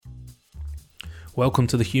Welcome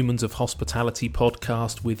to the Humans of Hospitality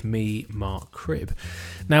podcast with me, Mark Cribb.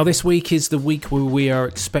 Now, this week is the week where we are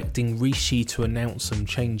expecting Rishi to announce some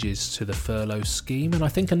changes to the furlough scheme, and I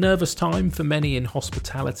think a nervous time for many in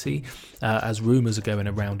hospitality as rumours are going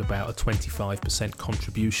around about a 25%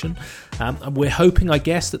 contribution. We're hoping, I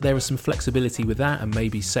guess, that there is some flexibility with that, and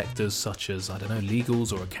maybe sectors such as,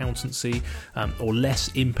 legals or accountancy, or less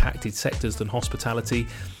impacted sectors than hospitality,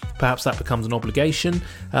 perhaps that becomes an obligation,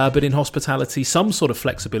 but in hospitality, some sort of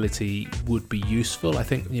flexibility would be useful. I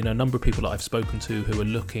think, a number of people that I've spoken to who are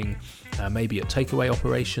looking maybe at takeaway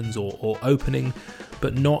operations or opening,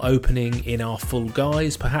 but not opening in our full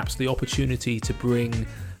guise, perhaps the opportunity to bring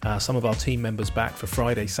some of our team members back for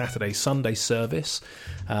Friday, Saturday, Sunday service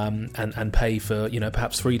and pay for,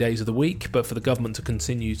 perhaps 3 days of the week, but for the government to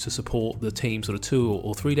continue to support the team sort of 2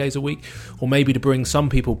 or 3 days a week, or maybe to bring some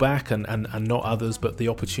people back and not others, but the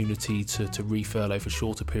opportunity to refurlough for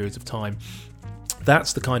shorter periods of time.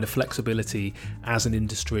 That's the kind of flexibility as an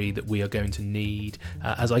industry that we are going to need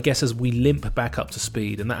as we limp back up to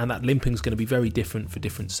speed. And that limping is going to be very different for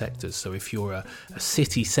different sectors. So if you're a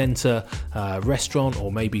city centre restaurant,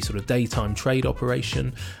 or maybe sort of daytime trade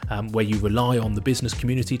operation where you rely on the business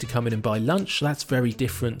community to come in and buy lunch, that's very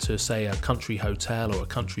different to, say, a country hotel or a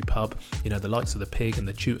country pub, the likes of the Pig and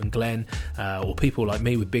the Chewton Glen, or people like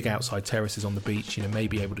me with big outside terraces on the beach, may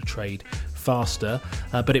be able to trade faster,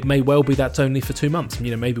 but it may well be that's only for 2 months.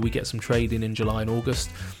 Maybe we get some trade in July and August,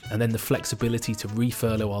 and then the flexibility to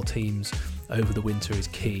refurlough our teams over the winter is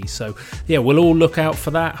key. So we'll all look out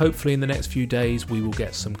for that. Hopefully in the next few days we will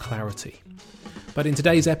get some clarity. But in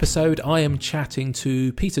today's episode, I am chatting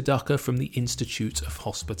to Peter Ducker from the Institute of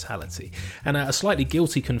Hospitality. And a slightly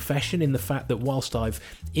guilty confession in the fact that whilst I've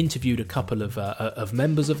interviewed a couple of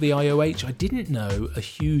members of the IOH, I didn't know a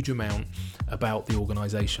huge amount about the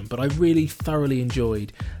organisation. But I really thoroughly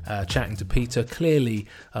enjoyed chatting to Peter. Clearly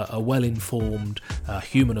a well-informed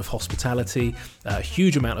human of hospitality, a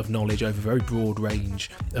huge amount of knowledge over a very broad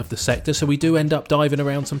range of the sector. So we do end up diving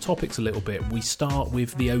around some topics a little bit. We start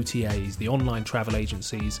with the OTAs, the online travel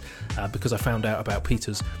agencies, because I found out about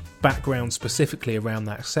Peter's background specifically around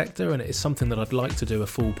that sector, and it is something that I'd like to do a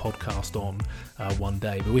full podcast on one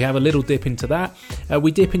day. But we have a little dip into that.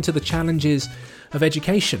 We dip into the challenges of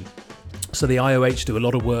education. So the IOH do a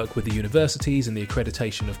lot of work with the universities and the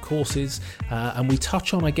accreditation of courses, and we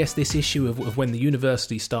touch on, this issue of when the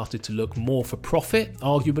university started to look more for profit,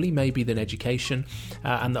 arguably, maybe than education,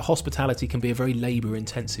 and that hospitality can be a very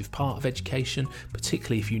labour-intensive part of education,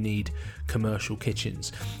 particularly if you need commercial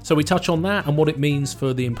kitchens. So we touch on that and what it means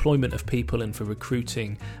for the employment of people and for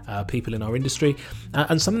recruiting people in our industry,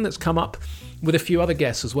 and something that's come up with a few other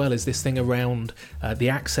guests as well is this thing around the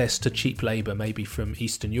access to cheap labour, maybe from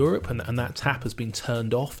Eastern Europe, and that tap has been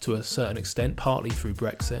turned off to a certain extent, partly through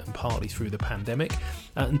Brexit and partly through the pandemic.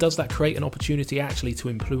 And does that create an opportunity actually to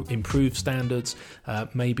improve standards,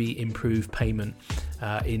 maybe improve payment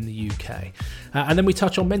in the UK? And then we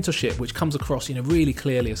touch on mentorship, which comes across really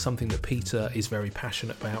clearly as something that Peter is very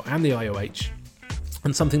passionate about, and the IOH,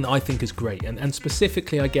 and something that I think is great. And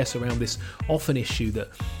specifically, around this often issue that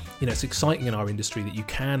it's exciting in our industry that you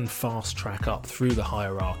can fast track up through the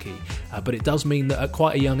hierarchy, but it does mean that at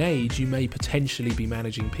quite a young age you may potentially be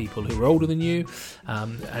managing people who are older than you,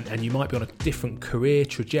 and you might be on a different career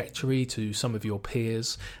trajectory to some of your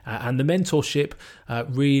peers, and the mentorship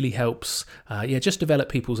really helps just develop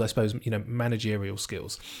people's managerial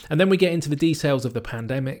skills. And then we get into the details of the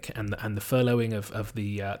pandemic and the furloughing of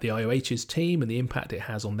the IOH's team and the impact it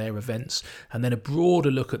has on their events, and then a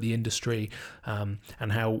broader look at the industry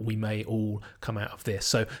and how we may all come out of this.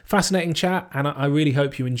 So fascinating chat, and I really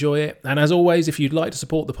hope you enjoy it. And as always, if you'd like to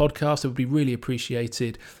support the podcast, it would be really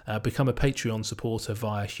appreciated. Become a Patreon supporter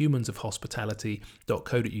via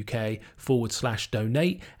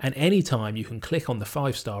humansofhospitality.co.uk/donate, and anytime you can click on the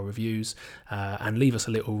 5-star reviews and leave us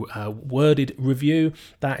a little worded review.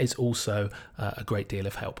 That is also a great deal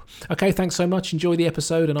of help. Okay, thanks so much. Enjoy the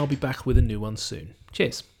episode, and I'll be back with a new one soon.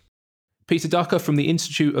 Cheers. Peter Ducker from the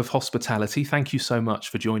Institute of Hospitality, thank you so much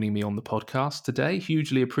for joining me on the podcast today.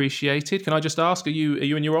 Hugely appreciated. Can I just ask, are you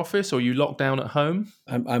in your office or are you locked down at home?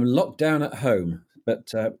 I'm locked down at home,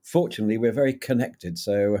 but fortunately we're very connected,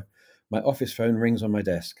 so my office phone rings on my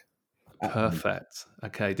desk. Perfect.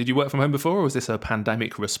 Okay. Did you work from home before, or was this a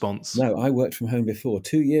pandemic response? No, I worked from home before.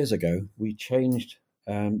 2 years ago, we changed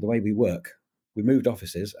the way we work. We moved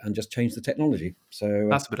offices and just changed the technology. So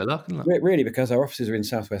that's a bit of luck, isn't it? Really, because our offices are in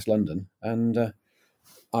southwest London, and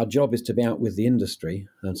our job is to be out with the industry,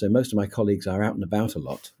 and so most of my colleagues are out and about a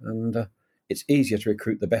lot, and it's easier to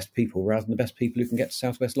recruit the best people rather than the best people who can get to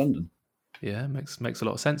southwest London. Yeah, makes a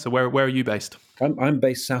lot of sense. So where are you based? I'm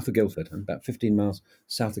based south of Guildford. I'm about 15 miles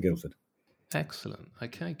south of Guildford. Excellent.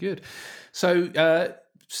 Okay, good. So,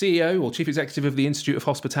 CEO or Chief Executive of the Institute of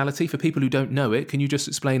Hospitality, for people who don't know it, can you just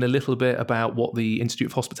explain a little bit about what the Institute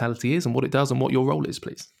of Hospitality is and what it does and what your role is,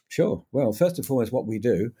 please? Sure. Well, first and foremost, what we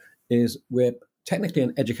do is we're technically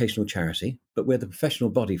an educational charity, but we're the professional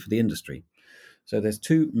body for the industry. So there's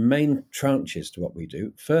two main tranches to what we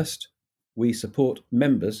do. First, we support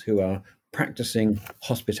members who are practicing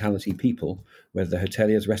hospitality people, whether they're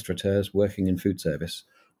hoteliers, restaurateurs, working in food service,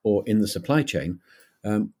 or in the supply chain,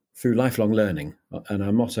 through lifelong learning. And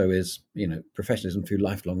our motto is, professionalism through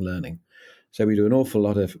lifelong learning. So we do an awful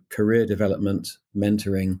lot of career development,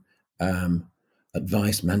 mentoring,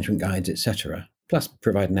 advice, management guides, etc., plus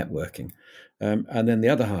provide networking. And then the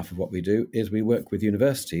other half of what we do is we work with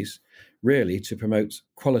universities really to promote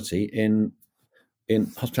quality in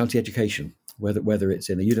hospitality education, whether it's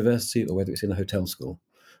in a university or whether it's in a hotel school.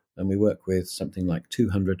 And we work with something like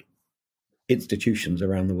 200 institutions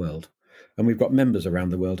around the world. And we've got members around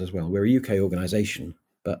the world as well. We're a UK organisation,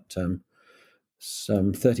 but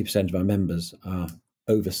some 30% of our members are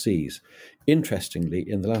overseas. Interestingly,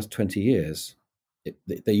 in the last 20 years,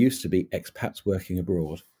 there used to be expats working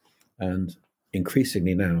abroad, and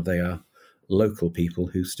increasingly now they are local people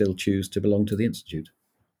who still choose to belong to the Institute.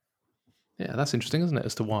 Yeah, that's interesting, isn't it,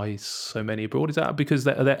 as to why so many abroad? Is that because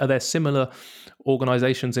are there similar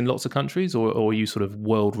organisations in lots of countries, or are you sort of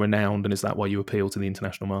world renowned, and is that why you appeal to the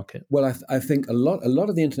international market? Well, I think a lot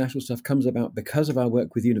of the international stuff comes about because of our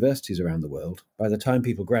work with universities around the world. By the time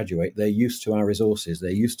people graduate, they're used to our resources, they're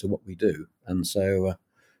used to what we do, and so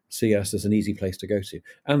see us as an easy place to go to.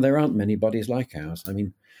 And there aren't many bodies like ours. I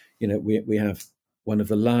mean, we have one of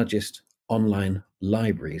the largest online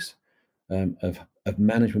libraries of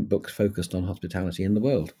management books focused on hospitality in the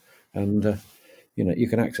world. And, you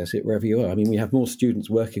can access it wherever you are. I mean, we have more students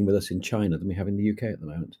working with us in China than we have in the UK at the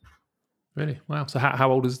moment. Really? Wow. So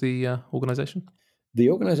how old is the organisation? The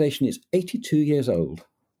organisation is 82 years old,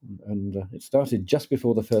 and it started just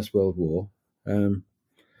before the First World War,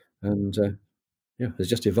 has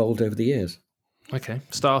just evolved over the years. Okay.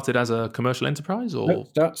 Started as a commercial enterprise, or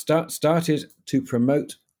started to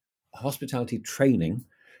promote hospitality training.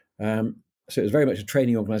 So it was very much a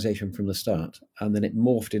training organisation from the start, and then it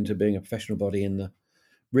morphed into being a professional body in the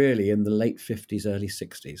late 50s, early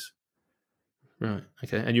 60s. Right.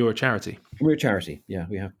 Okay. And you're a charity? We're a charity. Yeah,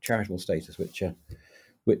 we have charitable status,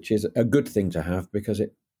 which is a good thing to have because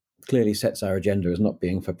it clearly sets our agenda as not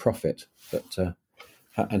being for profit, but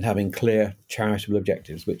and having clear charitable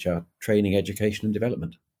objectives, which are training, education, and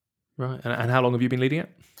development. Right. And how long have you been leading it?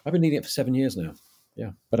 I've been leading it for 7 years now.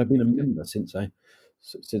 Yeah, but I've been a member since I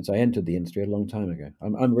entered the industry a long time ago.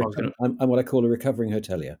 I'm what I call a recovering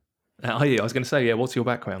hotelier. Are you? I was going to say, yeah. What's your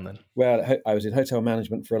background then? Well, I was in hotel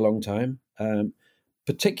management for a long time.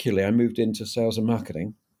 Particularly, I moved into sales and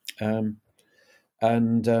marketing, and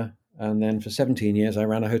then for 17 years, I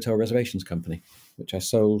ran a hotel reservations company, which I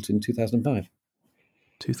sold in 2005.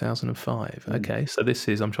 2005. Okay, so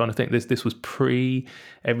I'm trying to think. This was pre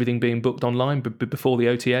everything being booked online, but before the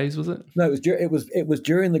OTAs, was it? No, it was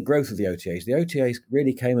during the growth of the OTAs. The OTAs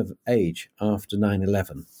really came of age after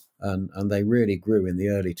 9/11, and they really grew in the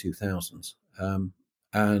early 2000s.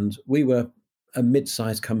 And we were a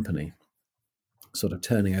mid-sized company, sort of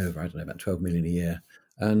turning over, I don't know, about 12 million a year,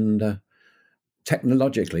 and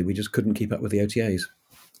technologically, we just couldn't keep up with the OTAs.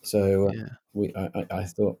 So I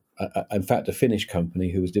thought, in fact, a Finnish company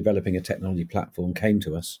who was developing a technology platform came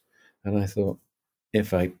to us, and I thought,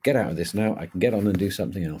 if I get out of this now, I can get on and do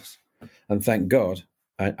something else. And thank God,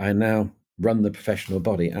 I now run the professional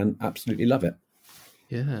body and absolutely love it.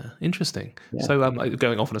 Yeah, interesting. Yeah. So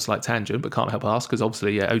going off on a slight tangent, but can't help ask, because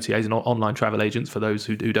obviously OTAs and online travel agents, for those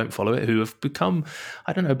who don't follow it, who have become,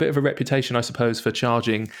 I don't know, a bit of a reputation, I suppose, for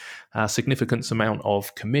charging a significant amount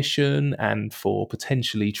of commission and for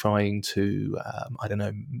potentially trying to,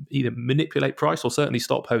 either manipulate price or certainly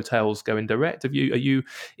stop hotels going direct. Are you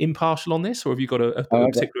impartial on this, or have you got a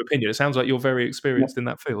particular opinion? It sounds like you're very experienced in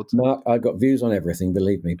that field. Mark, I've got views on everything,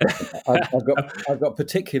 believe me. I've got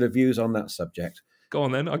particular views on that subject. Go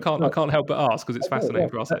on then. I can't help but ask because it's fascinating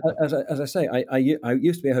for our sector. As I say, I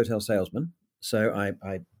used to be a hotel salesman, so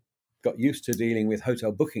I got used to dealing with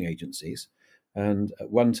hotel booking agencies, and at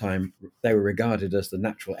one time they were regarded as the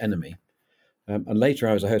natural enemy. And later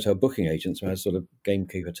I was a hotel booking agent, so I was sort of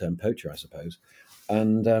gamekeeper turned poacher, I suppose.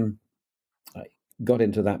 And I got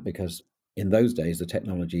into that because in those days the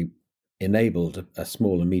technology enabled a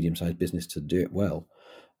small and medium-sized business to do it well.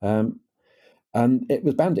 And it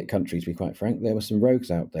was bandit country, to be quite frank. There were some rogues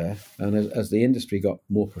out there. And as the industry got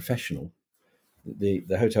more professional,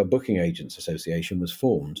 the Hotel Booking Agents Association was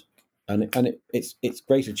formed, and its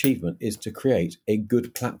great achievement is to create a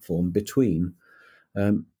good platform between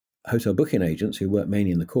hotel booking agents who work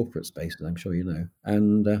mainly in the corporate space, as I'm sure you know,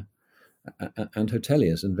 and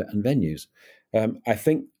hoteliers and venues. I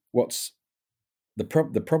think what's the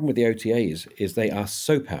problem with the OTAs is they are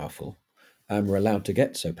so powerful, and we're allowed to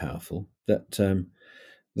get so powerful that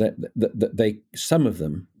that they, some of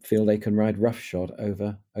them feel they can ride roughshod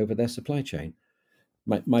over their supply chain.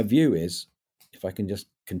 My view is, if I can just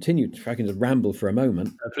ramble for a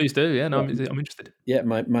moment. Please do. Yeah, no, I'm interested. Yeah,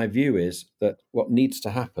 my view is that what needs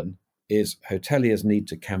to happen is hoteliers need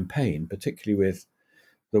to campaign, particularly with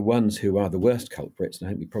the ones who are the worst culprits, and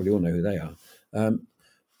I think we probably all know who they are,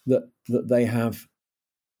 that they have,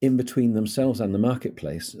 in between themselves and the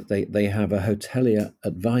marketplace, they have a hotelier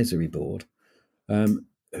advisory board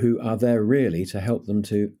who are there really to help them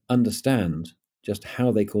to understand just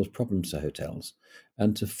how they cause problems to hotels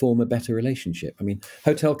and to form a better relationship. I mean,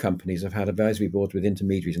 hotel companies have had advisory boards with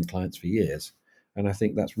intermediaries and clients for years, and I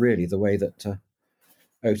think that's really the way that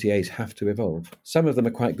OTAs have to evolve. Some of them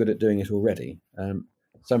are quite good at doing it already.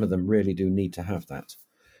 Some of them really do need to have that.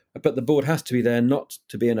 But the board has to be there not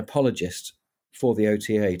to be an apologist for the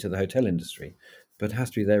OTA to the hotel industry, but has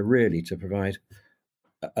to be there really to provide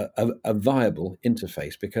a viable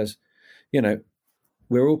interface, because,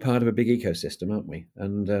 we're all part of a big ecosystem, aren't we?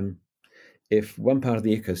 And if one part of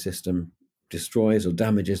the ecosystem destroys or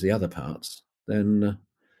damages the other parts, then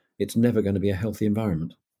it's never going to be a healthy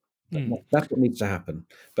environment. That's what needs to happen.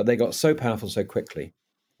 But they got so powerful so quickly,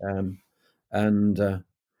 there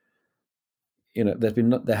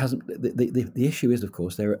hasn't. The issue is, of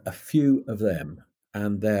course, there are a few of them,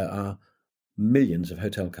 and there are millions of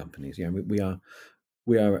hotel companies.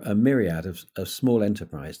 We are a myriad of small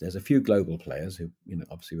enterprise. There's a few global players who,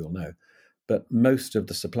 obviously we all know, but most of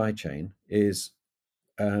the supply chain is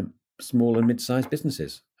small and mid-sized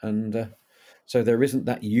businesses, and so there isn't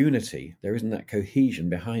that unity, there isn't that cohesion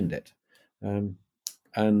behind it, and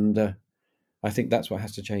I think that's what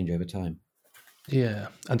has to change over time. Yeah,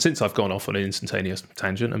 and since I've gone off on an instantaneous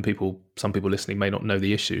tangent, and some people listening may not know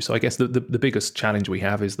the issue, so I guess the biggest challenge we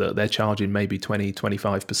have is that they're charging maybe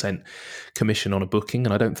 20-25% commission on a booking,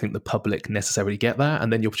 and I don't think the public necessarily get that.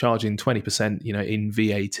 And then you're charging 20%, in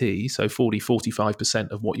VAT, so 40-45%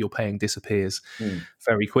 of what you're paying disappears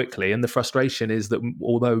very quickly. And the frustration is that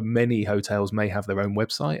although many hotels may have their own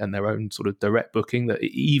website and their own sort of direct booking, that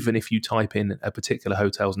even if you type in a particular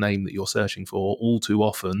hotel's name that you're searching for, all too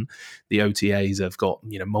often the OTAs have got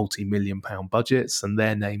multi-million pound budgets, and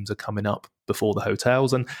their names are coming up before the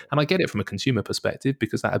hotels. And I get it from a consumer perspective,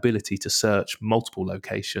 because that ability to search multiple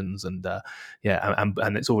locations and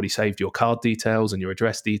it's already saved your card details and your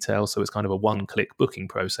address details, so it's kind of a one-click booking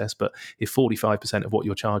process. But if 45% of what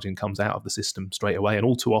you're charging comes out of the system straight away, and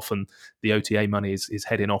all too often the OTA money is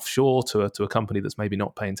heading offshore to a company that's maybe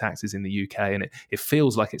not paying taxes in the UK, and it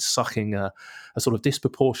feels like it's sucking a sort of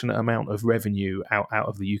disproportionate amount of revenue out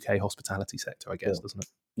of the UK hospitality sector, I guess, doesn't it?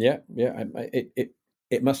 Yeah.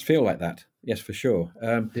 It must feel like that, yes, for sure.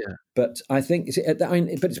 But I think,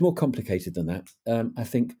 but it's more complicated than that. I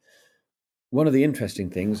think one of the interesting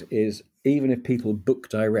things is, even if people book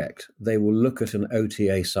direct, they will look at an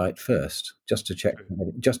OTA site first, just to check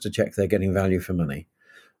they're getting value for money.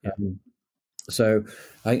 Yeah. So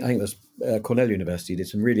I think Cornell University did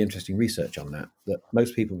some really interesting research on that. That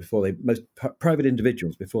most private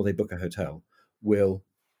individuals, before they book a hotel, will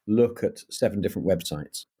look at 7 different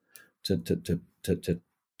websites to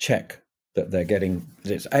check that they're getting,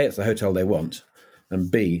 it's the hotel they want, and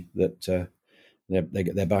B, that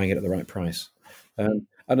they're buying it at the right price. And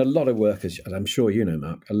a lot of work, as I'm sure you know,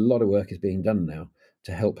 Mark, a lot of work is being done now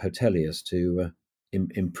to help hoteliers to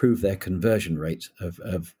improve their conversion rate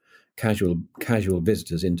of casual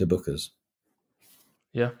visitors into bookers.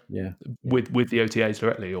 Yeah. With the OTAs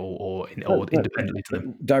directly or independently to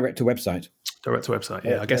them? Direct to website. Direct to website,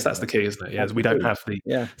 yeah. I guess that's the key, isn't it? Yeah, we don't have the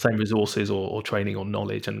same resources or training or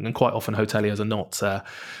knowledge, and quite often hoteliers are not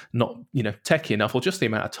techy enough, or just the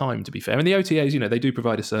amount of time, to be fair. And the OTAs, they do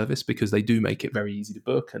provide a service, because they do make it very easy to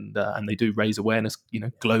book, and they do raise awareness,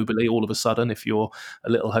 globally. All of a sudden, if you're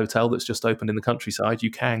a little hotel that's just opened in the countryside,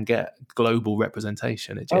 you can get global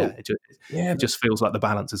representation. It just feels like the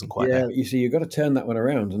balance isn't quite there. You see, you've got to turn that one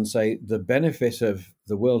around and say the benefit of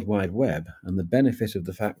the World Wide Web, and the benefit of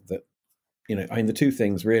the fact that, the two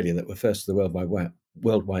things really that were first to the World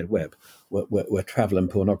Wide Web were travel and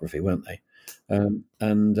pornography, weren't they?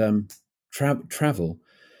 Travel,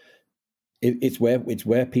 it's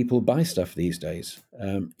where people buy stuff these days,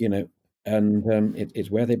 and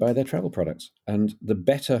it's where they buy their travel products. And the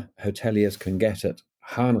better hoteliers can get at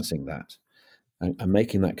harnessing that, and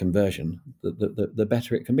making that conversion, the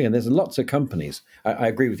better it can be. And there's lots of companies. I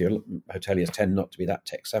agree with you. Hoteliers tend not to be that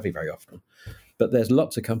tech savvy very often, but there's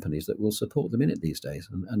lots of companies that will support them in it these days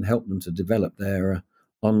and help them to develop their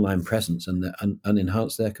online presence and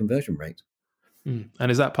enhance their conversion rate. And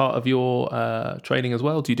is that part of your training as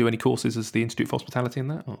well? Do you do any courses as the Institute of Hospitality in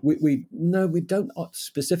that? We don't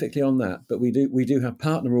specifically on that, but we do have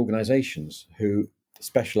partner organisations who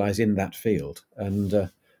specialise in that field, and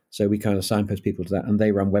so we kind of signpost people to that, and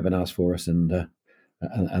they run webinars for us and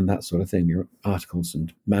that sort of thing, your articles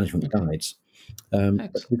and management guides.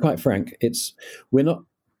 But to be quite frank, we're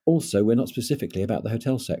not specifically about the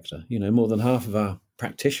hotel sector. More than half of our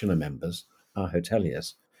practitioner members are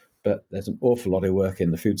hoteliers, but there's an awful lot of work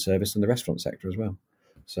in the food service and the restaurant sector as well.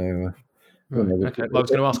 So, okay. Well, I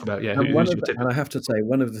was going to ask about and I have to say,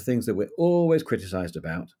 one of the things that we're always criticised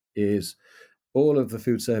about is all of the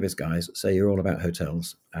food service guys say you're all about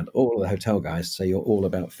hotels, and all of the hotel guys say you're all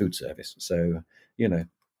about food service. So,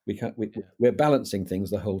 we're balancing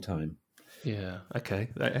things the whole time. Yeah. Okay.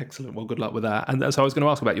 Excellent. Well, good luck with that. And so I was going to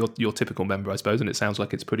ask about your typical member, I suppose, and it sounds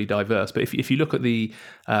like it's pretty diverse. But if you look at the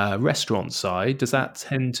restaurant side, does that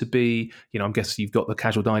tend to be, I'm guessing you've got the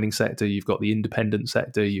casual dining sector, you've got the independent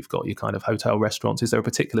sector, you've got your kind of hotel restaurants. Is there a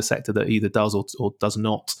particular sector that either does or does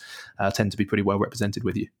not tend to be pretty well represented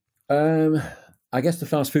with you? I guess the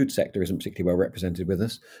fast food sector isn't particularly well represented with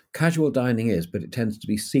us. Casual dining is, but it tends to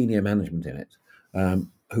be senior management in it,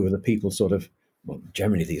 who are the people sort of, well,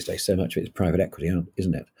 generally these days, so much of it is private equity,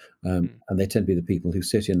 isn't it? And they tend to be the people who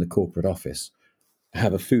sit in the corporate office,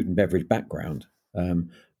 have a food and beverage background,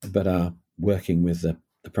 but are working with the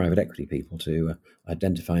private equity people to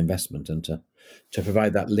identify investment and to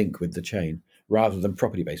provide that link with the chain, rather than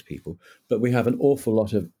property-based people. But we have an awful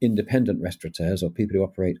lot of independent restaurateurs or people who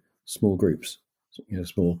operate small groups,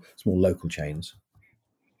 small local chains.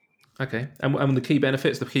 Okay. And the key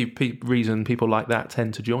benefits, the key reason people like that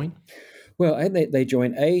tend to join? Well, they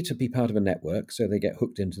join, A, to be part of a network, so they get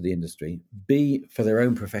hooked into the industry, B, for their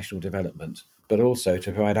own professional development, but also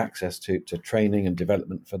to provide access to training and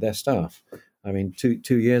development for their staff. I mean,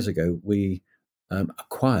 two years ago, we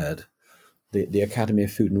acquired the Academy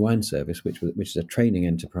of Food and Wine Service, which is a training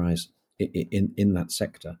enterprise in that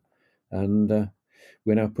sector. And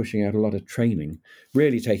we're now pushing out a lot of training,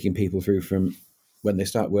 really taking people through from when they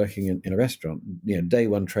start working in a restaurant, day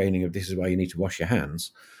one training of this is why you need to wash your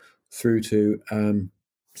hands, through to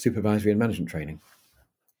supervisory and management training.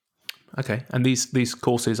 Okay, and these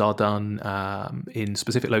courses are done in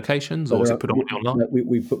specific locations, or is it predominantly online?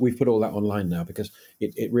 We've put all that online now because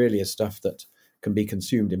it really is stuff that can be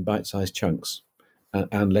consumed in bite-sized chunks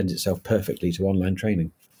and lends itself perfectly to online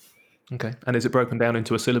training. Okay, and is it broken down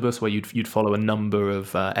into a syllabus where you'd follow a number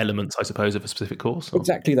of elements, I suppose, of a specific course? Or?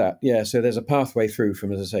 Exactly that, yeah. So there's a pathway through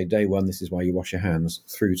from, as I say, day one, this is why you wash your hands,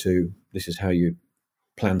 through to this is how you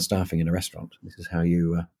plan staffing in a restaurant. This is how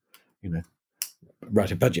you,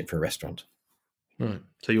 write a budget for a restaurant. Right.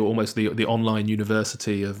 So you're almost the online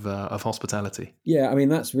university of hospitality. Yeah, I mean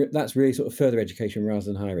that's really sort of further education rather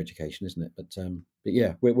than higher education, isn't it? But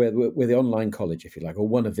yeah, we're the online college, if you like, or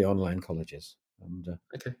one of the online colleges. And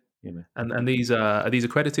okay. And these are these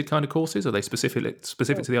accredited kind of courses? Are they specific to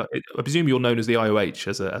the? I presume you're known as the IOH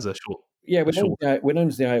as a short. Yeah, we're known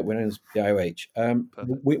as the IOH.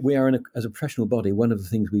 We are as a professional body. One of the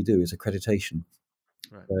things we do is accreditation.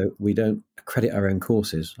 Right. So we don't accredit our own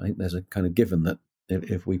courses. I think there's a kind of given that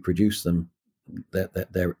if we produce them,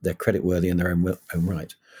 they're credit worthy in their own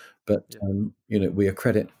right. But we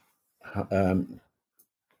accredit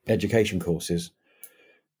education courses,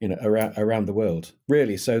 around the world,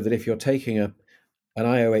 really, so that if you're taking an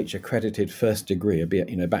IOH accredited first degree,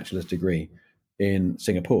 a bachelor's degree in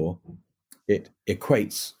Singapore, it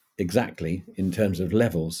equates exactly in terms of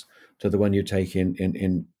levels to the one you take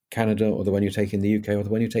in Canada, or the one you take in the UK, or the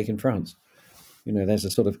one you take in France. There's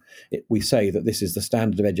a sort of, we say that this is the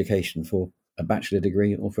standard of education for a bachelor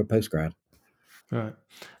degree or for a postgrad. Right.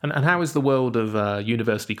 And how is the world of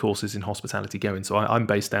university courses in hospitality going? So I'm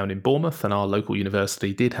based down in Bournemouth, and our local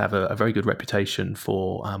university did have a very good reputation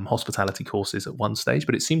for hospitality courses at one stage,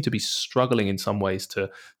 but it seemed to be struggling in some ways to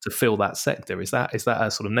fill that sector. Is that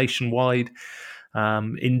a sort of nationwide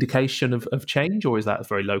indication of change, or is that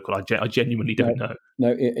very local? I genuinely don't know.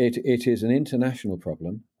 No, it is an international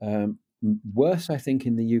problem. Worse, I think,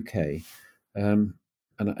 in the UK.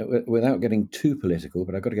 And without getting too political,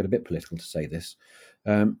 but I've got to get a bit political to say this,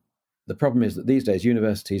 the problem is that these days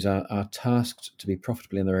universities are tasked to be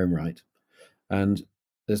profitable in their own right. And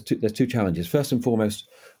there's two challenges. First and foremost,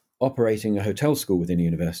 operating a hotel school within a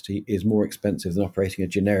university is more expensive than operating a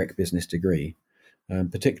generic business degree.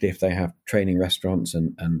 particularly if they have training restaurants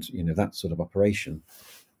and that sort of operation.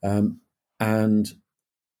 And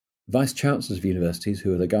vice chancellors of universities,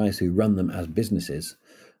 who are the guys who run them as businesses,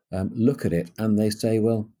 look at it and they say,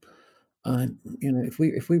 well,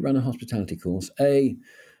 if we run a hospitality course,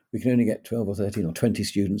 we can only get 12 or 13 or 20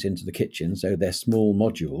 students into the kitchen, so they're small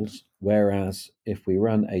modules. Whereas if we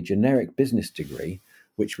run a generic business degree,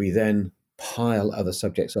 which we then pile other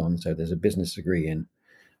subjects on, so there's a business degree in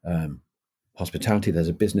hospitality, there's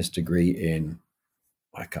a business degree in,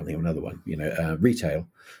 I can't think of another one, retail.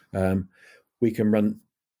 We can run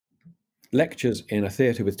lectures in a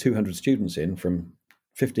theatre with 200 students in from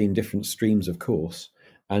 15 different streams of course,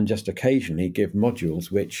 and just occasionally give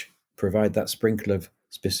modules which provide that sprinkle of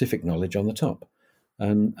specific knowledge on the top.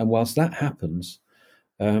 And whilst that happens,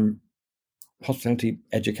 hospitality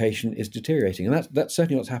education is deteriorating. And that's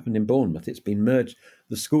certainly what's happened in Bournemouth. It's been merged.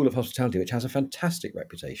 The School of Hospitality, which has a fantastic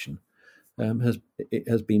reputation,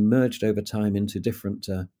 has been merged over time into different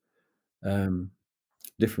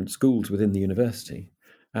schools within the university.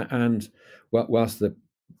 And whilst the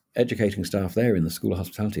educating staff there in the School of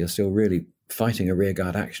Hospitality are still really fighting a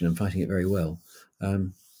rearguard action and fighting it very well,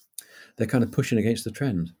 they're kind of pushing against the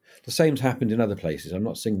trend. The same's happened in other places. I'm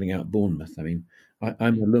not singling out Bournemouth. I mean, I'm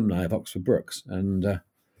an alumni of Oxford Brookes, and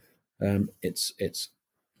it's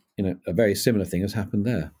a very similar thing has happened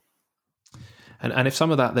there. And if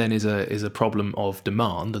some of that then is a problem of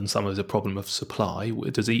demand and some is a problem of supply,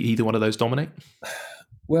 does either one of those dominate?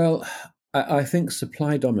 Well, I think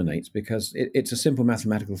supply dominates because it's a simple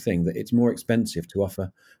mathematical thing that it's more expensive to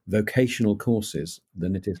offer vocational courses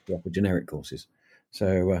than it is to offer generic courses.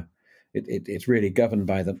 So it's really governed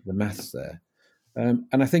by the maths there. And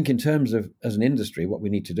I think in terms of, as an industry, what we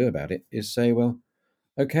need to do about it is say, well,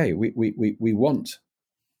 okay, we want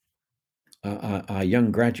our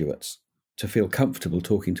young graduates to feel comfortable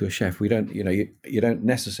talking to a chef. We don't, you don't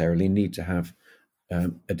necessarily need to have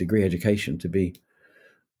a degree education to be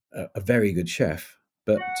a very good chef,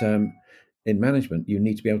 but in management, you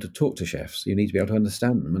need to be able to talk to chefs. You need to be able to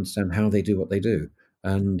understand them, understand how they do what they do.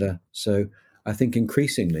 And so I think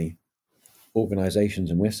increasingly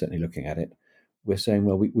organizations, and we're certainly looking at it, we're saying,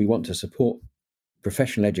 well, we want to support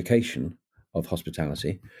professional education of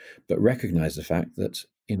hospitality, but recognize the fact that,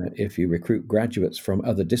 if you recruit graduates from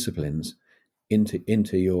other disciplines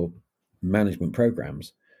into your management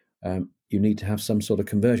programs, you need to have some sort of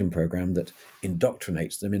conversion program that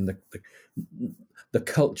indoctrinates them in the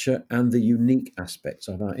culture and the unique aspects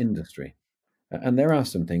of our industry. And there are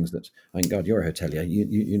some things that, I mean, God, you're a hotelier,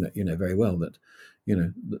 you know very well that,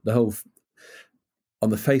 the whole, on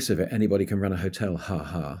the face of it, anybody can run a hotel, ha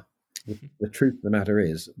ha. The truth of the matter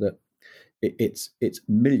is that it's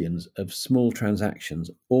millions of small transactions,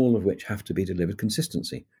 all of which have to be delivered with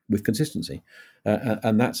consistency.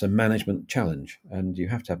 And that's a management challenge. And you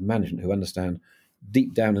have to have management who understand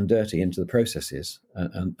deep down and dirty into the processes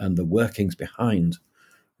and the workings behind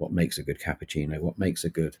what makes a good cappuccino, what makes a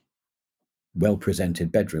good,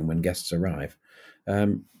 well-presented bedroom when guests arrive,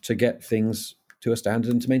 to get things to a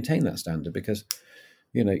standard and to maintain that standard. Because,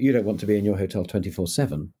 you don't want to be in your hotel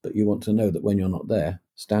 24/7, but you want to know that when you're not there,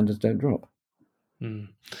 standards don't drop.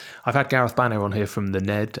 I've had Gareth Banner on here from the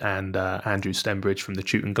Ned and Andrew Stembridge from the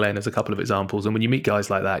Chewton Glen as a couple of examples. And when you meet guys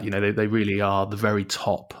like that, they really are the very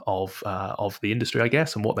top of the industry, I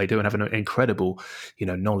guess, and what they do, and have an incredible,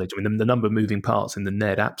 knowledge. I mean, the number of moving parts in the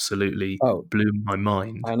Ned absolutely blew my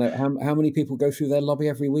mind. I know how many people go through their lobby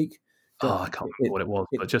every week. I can't remember what it was,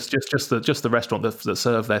 but just the restaurant that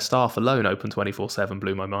serve their staff alone, open 24/7,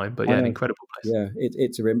 blew my mind. But yeah, an incredible place. Yeah,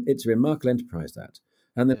 it's a remarkable enterprise, that.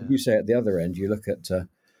 And then you say at the other end, you look at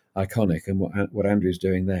Iconic and what Andrew's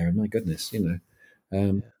doing there, and my goodness,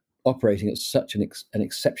 operating at such an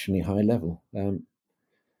exceptionally high level.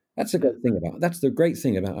 That's the great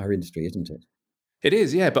thing about our industry, isn't it? It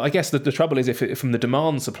is, yeah, but I guess the trouble is, if from the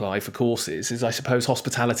demand supply for courses, is I suppose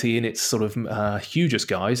hospitality in its sort of hugest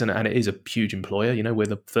guise, and it is a huge employer. We're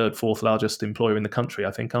the third, fourth largest employer in the country,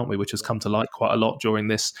 I think, aren't we? Which has come to light quite a lot during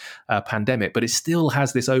this pandemic, but it still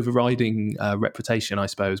has this overriding reputation, I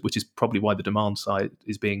suppose, which is probably why the demand side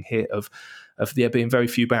is being hit of there being very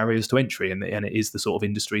few barriers to entry, and it is the sort of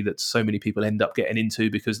industry that so many people end up getting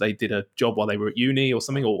into because they did a job while they were at uni or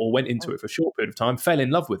something, or went into it for a short period of time, fell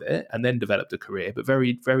in love with it, and then developed a career. But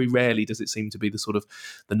very, very rarely does it seem to be the sort of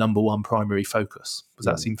the number one primary focus. Does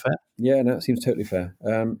that seem fair? Yeah, no, it seems totally fair.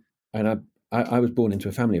 And I was born into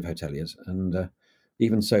a family of hoteliers, and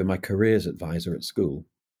even so, my careers advisor at school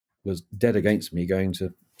was dead against me going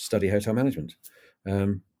to study hotel management.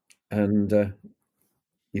 And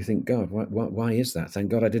you think, God, why is that? Thank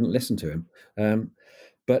God I didn't listen to him.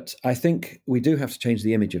 But I think we do have to change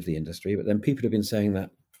the image of the industry. But then people have been saying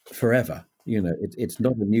that forever. It's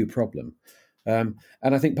not a new problem. And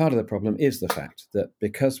I think part of the problem is the fact that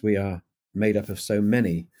because we are made up of so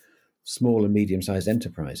many small and medium-sized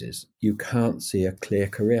enterprises, you can't see a clear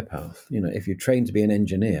career path. If you train to be an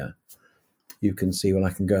engineer, you can see, well,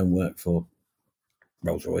 I can go and work for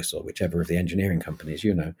Rolls-Royce or whichever of the engineering companies.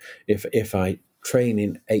 If I train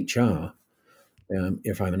in HR,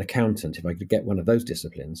 if I'm an accountant, if I could get one of those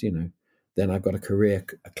disciplines, then I've got a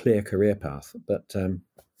clear career path. But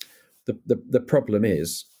the problem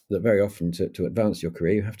is that very often to advance your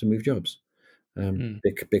career, you have to move jobs.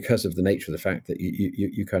 Because of the nature of the fact that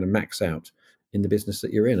you kind of max out in the business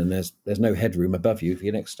that you're in, and there's no headroom above you for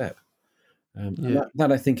your next step. And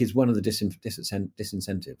that I think is one of the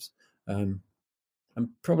disincentives. And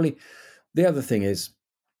probably the other thing is,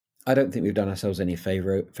 I don't think we've done ourselves any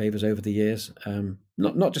favors over the years,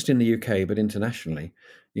 not just in the UK but internationally.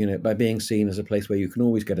 By being seen as a place where you can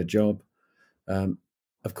always get a job.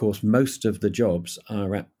 Of course, most of the jobs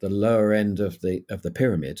are at the lower end of the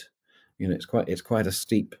pyramid. It's quite a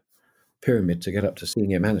steep pyramid to get up to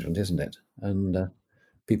senior management, isn't it? And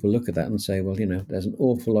people look at that and say, well, there's an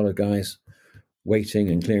awful lot of guys waiting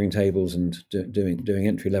and clearing tables and doing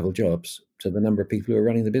entry level jobs to the number of people who are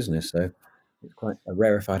running the business. So it's quite a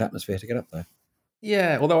rarefied atmosphere to get up there.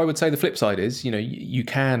 Yeah, although I would say the flip side is, you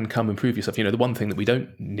can come and prove yourself. The one thing that we don't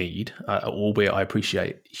need, albeit I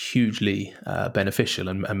appreciate, hugely beneficial,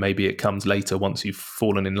 and maybe it comes later once you've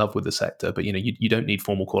fallen in love with the sector, but, you don't need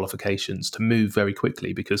formal qualifications to move very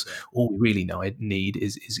quickly, because all we really need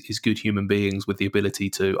is good human beings with the ability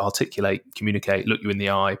to articulate, communicate, look you in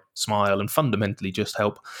the eye, smile, and fundamentally just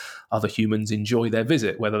help other humans enjoy their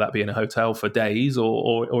visit, whether that be in a hotel for days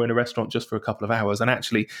or in a restaurant just for a couple of hours. And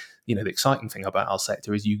actually, the exciting thing about our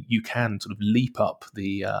sector is you can sort of leap up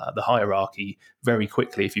the hierarchy very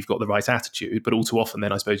quickly if you've got the right attitude. But all too often,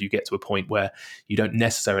 then I suppose you get to a point where you don't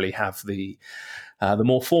necessarily have the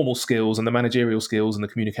more formal skills and the managerial skills and the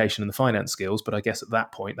communication and the finance skills. But I guess at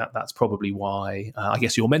that point, that's probably why I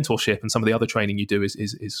guess your mentorship and some of the other training you do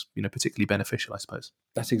is particularly beneficial, I suppose.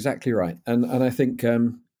 That's exactly right, and I think.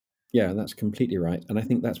 Yeah, that's completely right, and I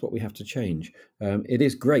think that's what we have to change. It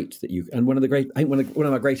is great that you, and one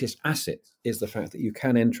of our greatest assets is the fact that you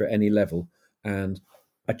can enter at any level and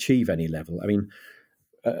achieve any level. I mean,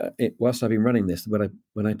 whilst I've been running this,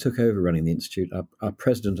 when I took over running the institute, our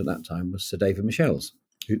president at that time was Sir David Michels,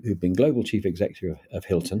 who'd been global chief executive of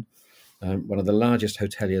Hilton, one of the largest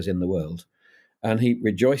hoteliers in the world, and he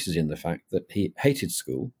rejoices in the fact that he hated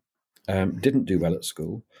school, didn't do well at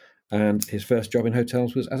school. And his first job in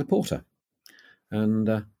hotels was as a porter.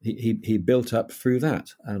 And he built up through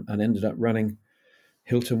that and ended up running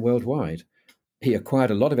Hilton worldwide. He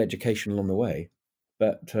acquired a lot of education along the way,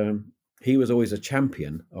 but he was always a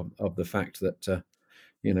champion of the fact that,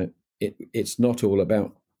 it's not all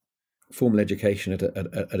about formal education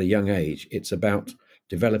at a young age. It's about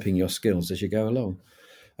developing your skills as you go along.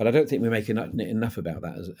 And I don't think we're making enough about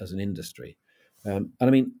that as an industry. And I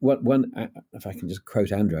mean, if I can just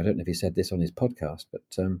quote Andrew, I don't know if he said this on his podcast, but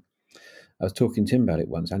I was talking to him about it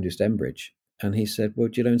once, Andrew Stembridge, and he said, well,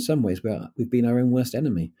 in some ways we've been our own worst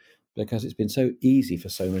enemy, because it's been so easy for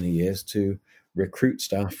so many years to recruit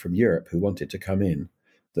staff from Europe who wanted to come in,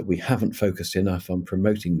 that we haven't focused enough on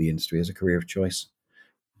promoting the industry as a career of choice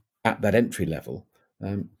at that entry level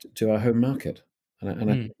to our home market. And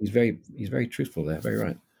I think he's very truthful there, very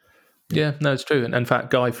right. Yeah, no, it's true. And in fact,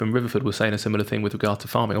 Guy from Riverford was saying a similar thing with regard to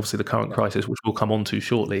farming. Obviously, the current crisis, which we'll come on to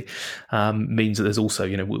shortly, means that there's also,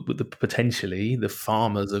 potentially the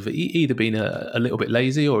farmers have either been a little bit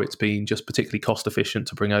lazy, or it's been just particularly cost efficient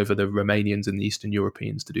to bring over the Romanians and the Eastern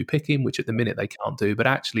Europeans to do picking, which at the minute they can't do. But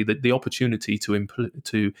actually, the opportunity to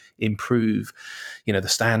improve, the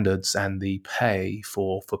standards and the pay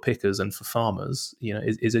for pickers and for farmers,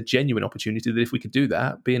 is a genuine opportunity that if we could do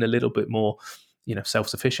that, being a little bit more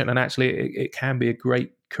self-sufficient, and actually it can be a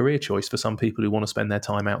great career choice for some people who want to spend their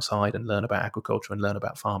time outside and learn about agriculture and learn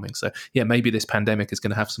about farming. So yeah, maybe this pandemic is going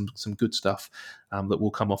to have some good stuff that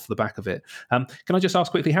will come off the back of it. Can I just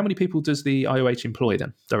ask quickly, how many people does the IOH employ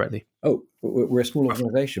then directly? Oh, we're a small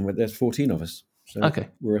organisation. There's 14 of us. So okay,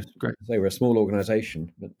 we're a small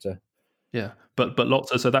organisation, but yeah, but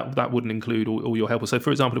lots. So that wouldn't include all your helpers. So,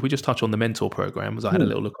 for example, if we just touch on the mentor program, as I had a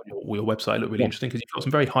little look on your website, it looked really interesting, because you've got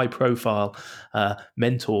some very high profile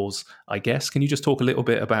mentors, I guess. Can you just talk a little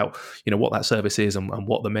bit about what that service is and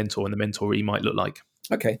what the mentor and the mentoree might look like?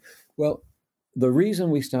 Okay, well, the reason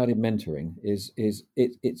we started mentoring is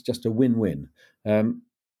it's just a win-win,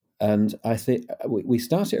 and I think we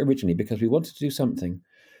started originally because we wanted to do something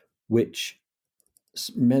which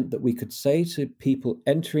meant that we could say to people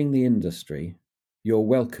entering the industry, you're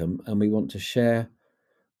welcome, and we want to share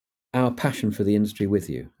our passion for the industry with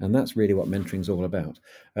you. And that's really what mentoring is all about.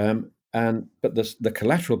 But the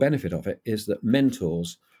collateral benefit of it is that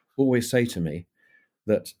mentors always say to me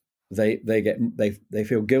that they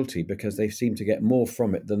feel guilty because they seem to get more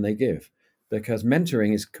from it than they give, because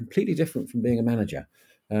mentoring is completely different from being a manager.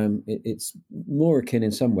 It's more akin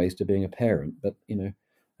in some ways to being a parent, but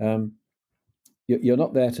you're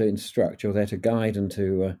not there to instruct; you're there to guide and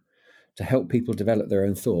to help people develop their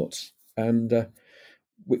own thoughts. And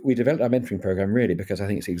we developed our mentoring program really because I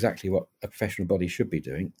think it's exactly what a professional body should be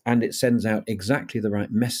doing, and it sends out exactly the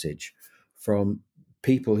right message from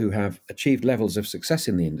people who have achieved levels of success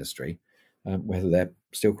in the industry, whether they're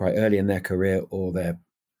still quite early in their career or they're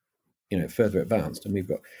further advanced. And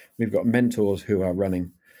we've got mentors who are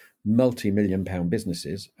running multi-million-pound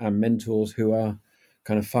businesses and mentors who are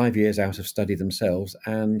kind of 5 years out of study themselves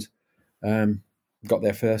and got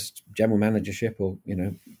their first general managership or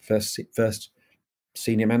first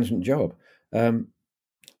senior management job. And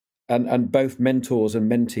both mentors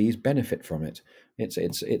and mentees benefit from it.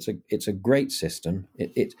 It's a great system.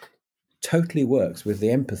 It totally works with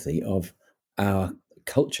the empathy of our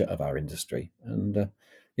culture of our industry, and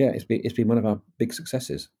it's been one of our big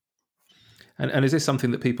successes. And is this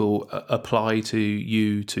something that people apply to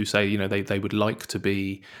you to say, they would like to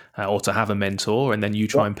be or to have a mentor, and then you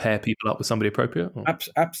try and pair people up with somebody appropriate?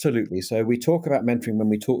 Absolutely. So we talk about mentoring when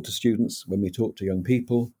we talk to students, when we talk to young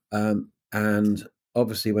people, and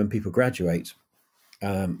obviously when people graduate,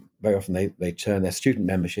 very often they turn their student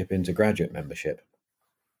membership into graduate membership.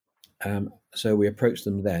 So we approach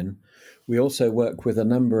them then. We also work with a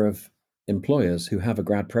number of employers who have a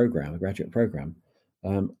graduate program,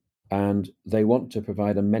 and they want to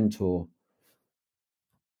provide a mentor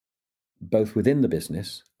both within the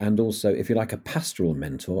business and also, if you like, a pastoral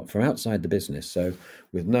mentor from outside the business. So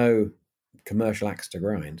with no commercial axe to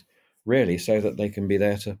grind, really, so that they can be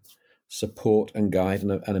there to support and guide,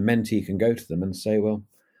 and a mentee can go to them and say, well,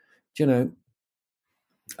 I don't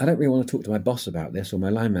really want to talk to my boss about this or my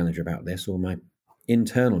line manager about this or my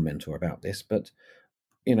internal mentor about this, but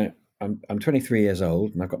I'm 23 years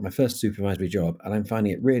old and I've got my first supervisory job, and I'm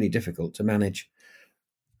finding it really difficult to manage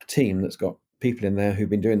a team that's got people in there who've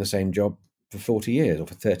been doing the same job for 40 years or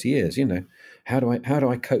for 30 years. How do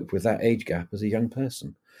I cope with that age gap as a young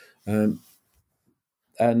person?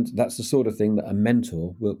 And that's the sort of thing that a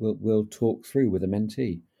mentor will talk through with a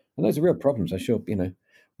mentee. And those are real problems. I'm sure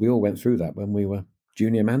we all went through that when we were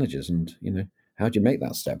junior managers. And how do you make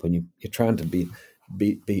that step when you're trying to be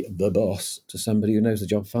the boss to somebody who knows the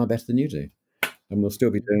job far better than you do, and will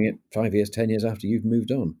still be doing it 5 years, 10 years after you've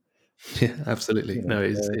moved on? Yeah, absolutely. No,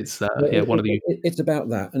 It's about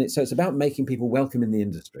that, and it's about making people welcome in the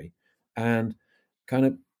industry, and kind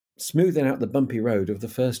of smoothing out the bumpy road of the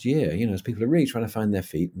first year. As people are really trying to find their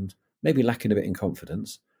feet and maybe lacking a bit in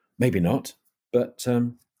confidence, maybe not, but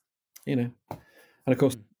and of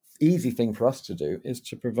course, easy thing for us to do is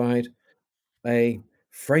to provide a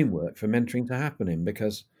framework for mentoring to happen in,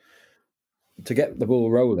 because to get the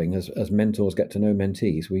ball rolling as mentors get to know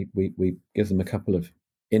mentees, we give them a couple of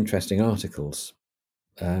interesting articles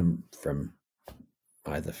from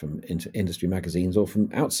either from industry magazines or from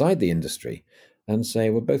outside the industry, and say,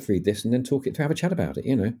 we'll both read this and then talk it to have a chat about it,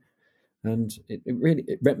 and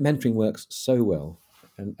mentoring works so well.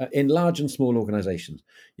 And in large and small organizations,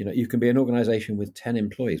 you can be an organization with 10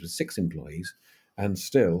 employees, with 6 employees, and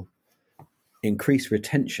still increase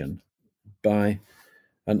retention by,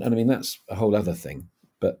 and I mean, that's a whole other thing.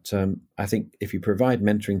 But I think if you provide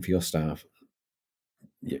mentoring for your staff,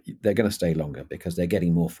 they're going to stay longer because they're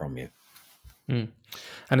getting more from you.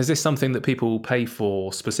 And is this something that people pay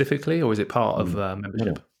for specifically, or is it part of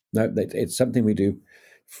membership? No, it's something we do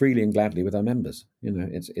freely and gladly with our members.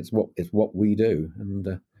 It's what we do,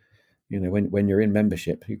 and when you're in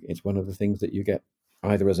membership, it's one of the things that you get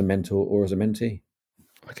either as a mentor or as a mentee.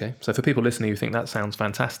 Okay, so for people listening who think that sounds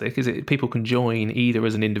fantastic, is it people can join either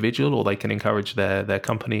as an individual or they can encourage their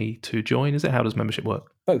company to join? Is it, how does membership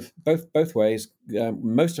work? Both ways.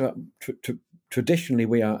 Most of traditionally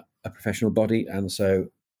we are a professional body, and so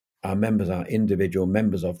our members are individual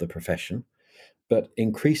members of the profession. But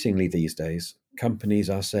increasingly these days, companies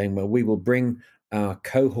are saying, well, we will bring our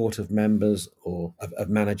cohort of members or of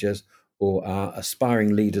managers or our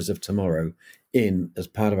aspiring leaders of tomorrow in as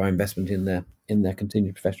part of our investment in their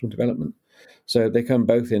continued professional development. So they come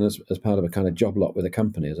both in as part of a kind of job lot with a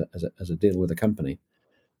company, as a deal with a company,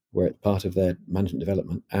 where it's part of their management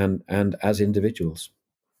development, and as individuals.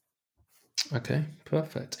 Okay,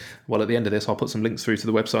 perfect. Well, at the end of this, I'll put some links through to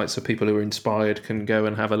the website so people who are inspired can go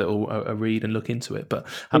and have a little a read and look into it. But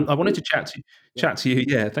I wanted to chat to you.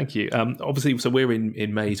 Yeah, thank you. Obviously, so we're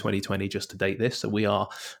in May 2020 just to date this, so we are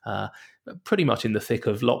uh, pretty much in the thick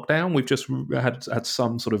of lockdown. We've just had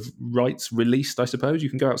some sort of rights released, I suppose. You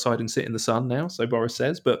can go outside and sit in the sun now, so Boris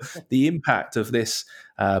says. But the impact of this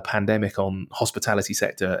pandemic on hospitality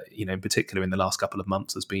sector, in particular in the last couple of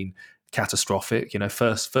months, has been catastrophic.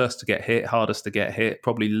 First to get hit, hardest to get hit,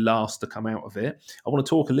 probably last to come out of it. I want to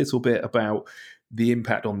talk a little bit about the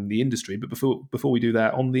impact on the industry, but before we do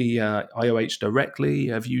that, on the IOH directly,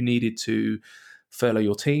 have you needed to furlough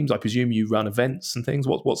your teams? I presume you run events and things.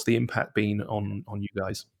 What's the impact been on you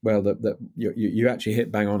guys? Well, you actually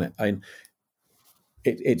hit bang on it.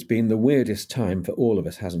 It's been the weirdest time for all of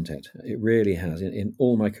us, hasn't it? It really has. In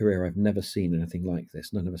all my career, I've never seen anything like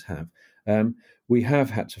this. None of us have. We have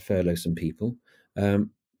had to furlough some people,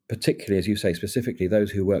 particularly, as you say, specifically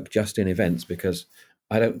those who work just in events, because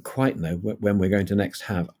I don't quite know when we're going to next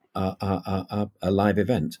have a live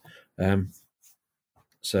event.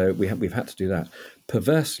 So we've had to do that.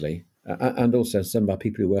 Perversely, and also some of our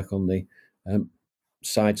people who work on the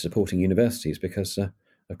side supporting universities, because,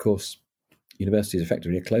 of course, universities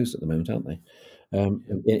effectively are closed at the moment, aren't they?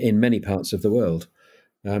 In many parts of the world.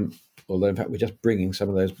 Although, in fact, we're just bringing some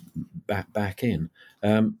of those back in.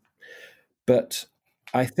 But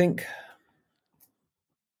I think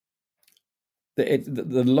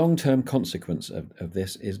the long-term consequence of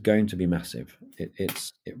this is going to be massive.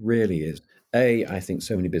 It really is. I think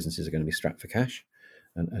so many businesses are going to be strapped for cash,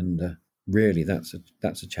 and really that's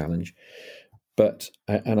a challenge. But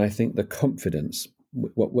I think the confidence.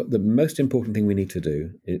 What the most important thing we need to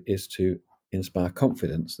do is to inspire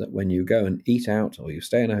confidence that when you go and eat out or you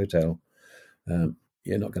stay in a hotel,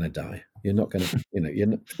 you're not going to die. You're not going to, you're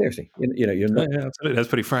not, seriously, you're not. Yeah, absolutely. That's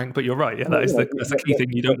pretty frank, but you're right. Yeah, that's the key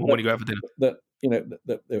thing you don't want when you go out for dinner.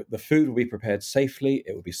 That the food will be prepared safely.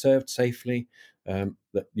 It will be served safely.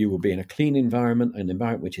 That you will be in a clean environment, an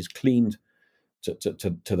environment which is cleaned to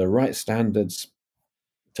the right standards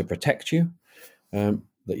to protect you.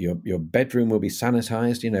 That your bedroom will be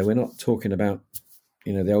sanitized. We're not talking about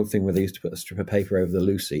the old thing where they used to put a strip of paper over the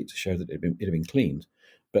loo seat to show that it had been cleaned.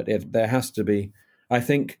 But there has to be. I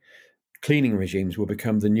think cleaning regimes will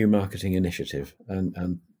become the new marketing initiative,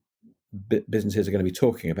 and businesses are going to be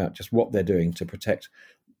talking about just what they're doing to protect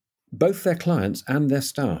both their clients and their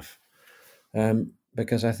staff.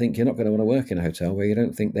 Because I think you're not going to want to work in a hotel where you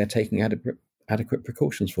don't think they're taking adequate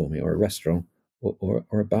precautions for me, or a restaurant, or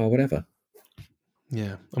a bar, whatever.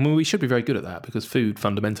 Yeah, I mean, we should be very good at that because food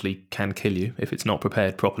fundamentally can kill you if it's not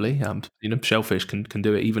prepared properly. Shellfish can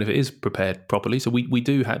do it even if it is prepared properly. So we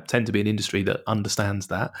do tend to be an industry that understands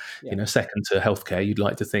that. Yeah. Second to healthcare, you'd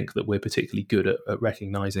like to think that we're particularly good at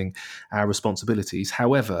recognising our responsibilities.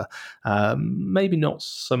 However, maybe not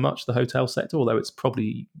so much the hotel sector, although it's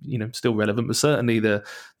probably still relevant. But certainly the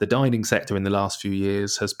dining sector in the last few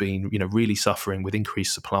years has been really suffering with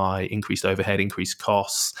increased supply, increased overhead, increased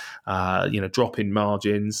costs. Drop in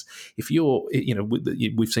margins. If you're,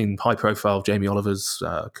 we've seen high-profile Jamie Oliver's,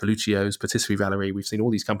 Coluccio's, Patisserie Valerie. We've seen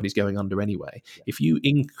all these companies going under anyway. If you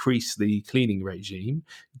increase the cleaning regime,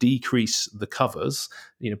 decrease the covers,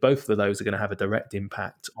 both of those are going to have a direct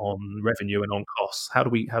impact on revenue and on costs. How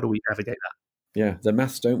do we navigate that? Yeah, the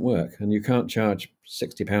maths don't work, and you can't charge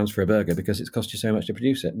 £60 for a burger because it's cost you so much to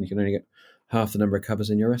produce it, and you can only get half the number of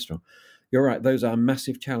covers in your restaurant. You're right; those are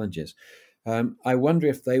massive challenges. I wonder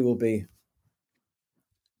if they will be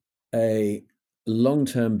a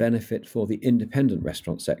long-term benefit for the independent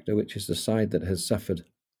restaurant sector, which is the side that has suffered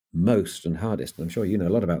most and hardest. I'm sure you know a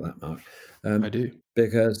lot about that, Mark. I do.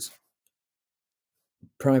 Because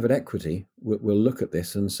private equity will look at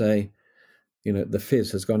this and say, the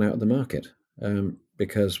fizz has gone out of the market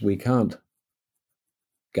because we can't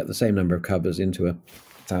get the same number of covers into a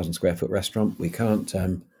 1,000 square foot restaurant. We can't.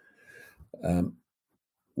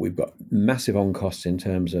 We've got massive on costs in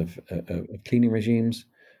terms of cleaning regimes.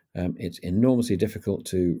 It's enormously difficult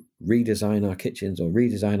to redesign our kitchens or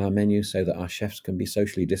redesign our menus so that our chefs can be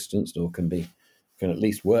socially distanced or can at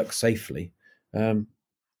least work safely. So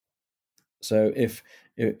it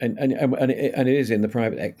is in the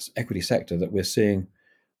private equity sector that we're seeing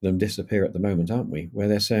them disappear at the moment, aren't we? Where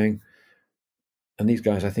they're saying, and these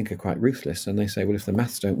guys I think are quite ruthless, and they say, well, if the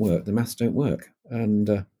maths don't work, the maths don't work,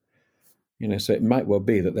 and so it might well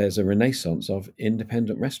be that there's a renaissance of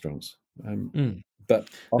independent restaurants. But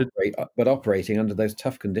operating under those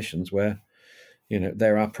tough conditions where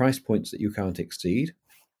there are price points that you can't exceed,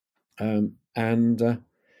 and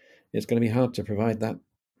it's going to be hard to provide that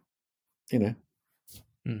at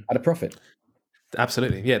a profit.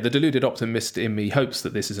 Absolutely. Yeah. The deluded optimist in me hopes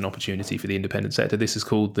that this is an opportunity for the independent sector. This is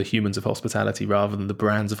called the Humans of Hospitality rather than the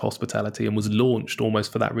Brands of Hospitality, and was launched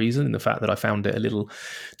almost for that reason, in the fact that I found it a little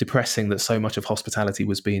depressing that so much of hospitality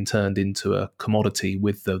was being turned into a commodity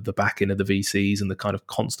with the backing of the VCs and the kind of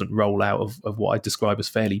constant rollout of what I describe as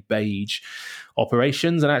fairly beige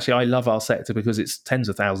operations. And actually, I love our sector because it's tens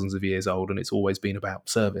of thousands of years old, and it's always been about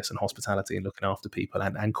service and hospitality and looking after people,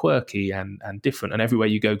 and quirky and different. And everywhere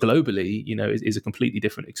you go globally, is a completely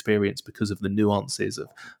different experience because of the nuances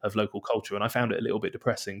of local culture. And I found it a little bit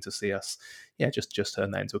depressing to see us, just turn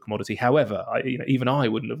that into a commodity. However, even I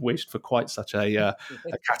wouldn't have wished for quite such a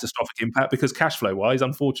catastrophic impact, because cash flow wise,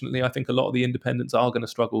 unfortunately, I think a lot of the independents are going to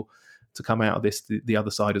struggle to come out of this the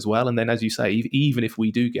other side as well. And then, as you say, even if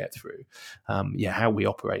we do get through, how we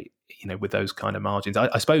operate, with those kind of margins.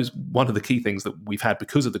 I suppose one of the key things that we've had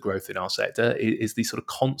because of the growth in our sector is the sort of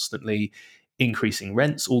constantly increasing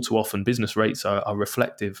rents. All too often, business rates are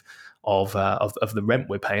reflective of the rent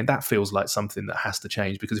we're paying. That feels like something that has to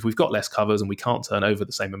change, because if we've got less covers and we can't turn over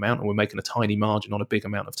the same amount, and we're making a tiny margin on a big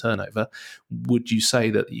amount of turnover, would you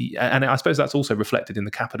say that? And I suppose that's also reflected in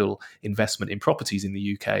the capital investment in properties in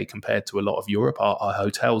the UK compared to a lot of Europe. Our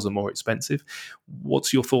hotels are more expensive.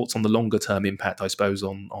 What's your thoughts on the longer term impact, I suppose,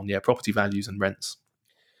 on property values and rents?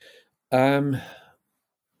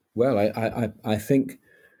 Well, I think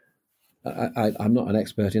I'm not an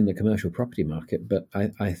expert in the commercial property market, but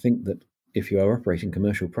I think that if you are operating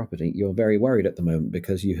commercial property, you're very worried at the moment,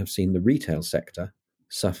 because you have seen the retail sector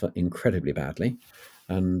suffer incredibly badly.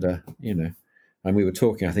 And, and we were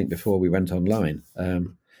talking, I think, before we went online,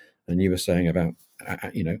 and you were saying about,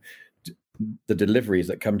 the deliveries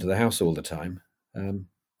that come to the house all the time.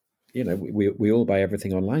 We all buy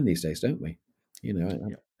everything online these days, don't we?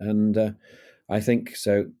 And I think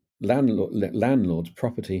so. Landlords,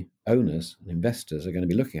 property owners, and investors are going to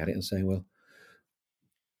be looking at it and saying, "Well,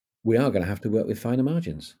 we are going to have to work with finer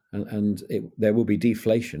margins, and there will be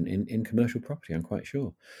deflation in commercial property. I'm quite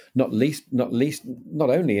sure, not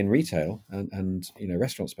only in retail and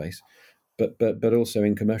restaurant space, but also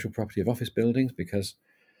in commercial property of office buildings, because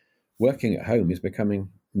working at home is becoming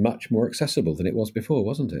much more accessible than it was before,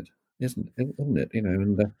 wasn't it? Isn't it?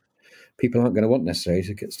 And people aren't going to want necessarily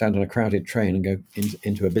to stand on a crowded train and go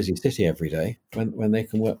into a busy city every day when they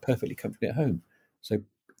can work perfectly comfortably at home. So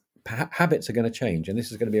habits are going to change, and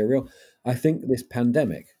this is going to be a real. I think this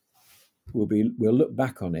pandemic we'll look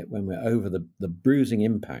back on it when we're over the bruising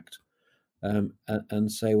impact,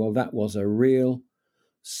 and say, well, that was a real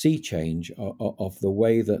sea change of the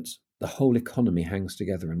way that the whole economy hangs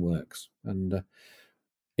together and works. And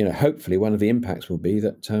hopefully, one of the impacts will be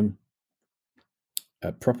that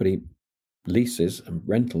property leases and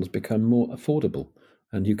rentals become more affordable,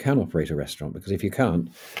 and you can operate a restaurant, because if you can't,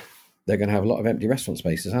 they're going to have a lot of empty restaurant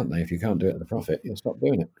spaces, aren't they? If you can't do it at the profit, you'll stop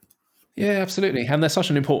doing it. Yeah, absolutely. And they're such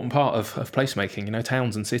an important part of placemaking,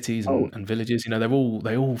 towns and cities and villages,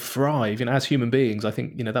 they all thrive. As human beings, I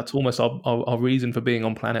think, that's almost our reason for being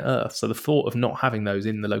on planet Earth. So the thought of not having those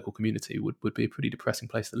in the local community would be a pretty depressing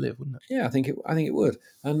place to live, wouldn't it? Yeah, I think it would.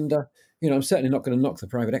 And, I'm certainly not going to knock the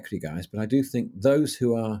private equity guys, but I do think those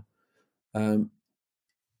who are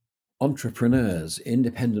entrepreneurs,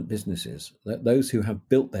 independent businesses, those who have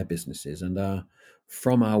built their businesses and are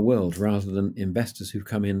from our world, rather than investors who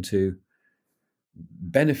come in to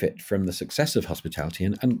benefit from the success of hospitality.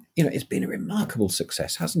 And it's been a remarkable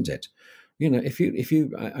success, hasn't it? If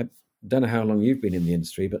you I don't know how long you've been in the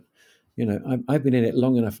industry, but I've been in it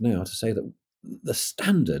long enough now to say that the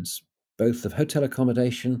standards, both of hotel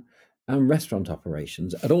accommodation and restaurant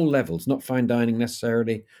operations at all levels, not fine dining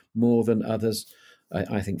necessarily more than others,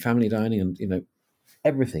 I think family dining and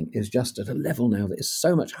everything is just at a level now that is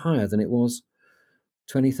so much higher than it was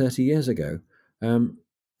 20, 30 years ago. And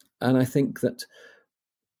I think that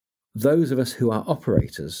those of us who are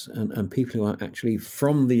operators and people who are actually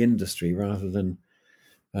from the industry, rather than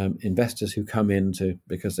investors who come in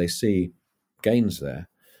because they see gains there,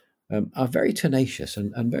 are very tenacious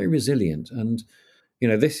and very resilient. And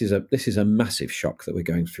this is a massive shock that we're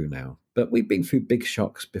going through now. But we've been through big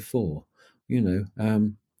shocks before,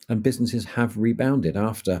 and businesses have rebounded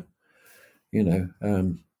after,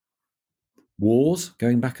 wars,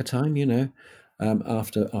 going back a time,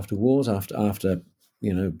 after wars, after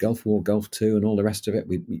Gulf War, Gulf II, and all the rest of it.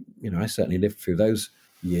 We I certainly lived through those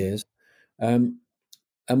years, and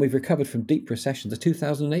we've recovered from deep recession. The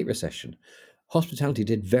 2008 recession, hospitality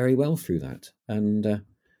did very well through that, and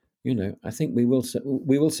I think we will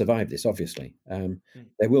survive this. Obviously,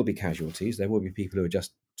 there will be casualties. There will be people who are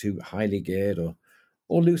just too highly geared or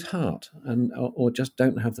lose heart or just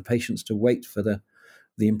don't have the patience to wait for the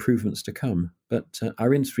the improvements to come. But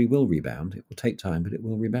our industry will rebound. It will take time, but it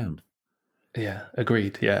will rebound. Yeah,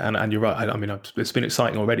 agreed. Yeah, and you're right. I mean, it's been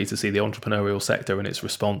exciting already to see the entrepreneurial sector and its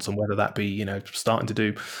response, and whether that be starting to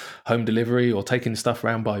do home delivery or taking stuff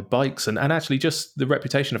around by bikes, and actually just the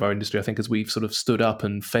reputation of our industry. I think as we've sort of stood up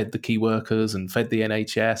and fed the key workers and fed the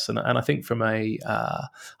NHS, and I think from a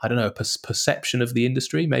I don't know, perception of the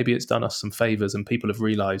industry, maybe it's done us some favors, and people have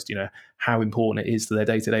realised how important it is to their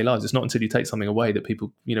day-to-day lives. It's not until you take something away that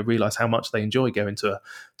people realise how much they enjoy going to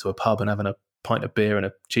a pub and having a pint of beer and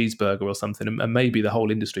a cheeseburger or something, and maybe the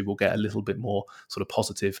whole industry will get a little bit more sort of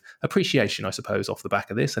positive appreciation, I suppose, off the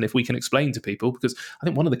back of this. And if we can explain to people, because I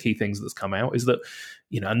think one of the key things that's come out is that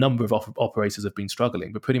a number of operators have been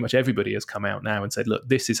struggling, but pretty much everybody has come out now and said, look,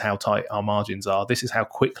 this is how tight our margins are, this is how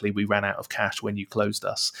quickly we ran out of cash when you closed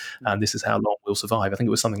us, and this is how long we'll survive. I think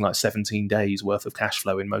it was something like 17 days worth of cash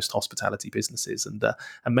flow in most hospitality businesses, and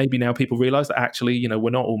maybe now people realise that actually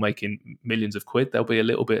we're not all making millions of quid. There'll be a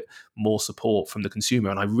little bit more support from the consumer,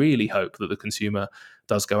 and I really hope that the consumer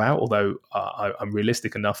does go out, although I'm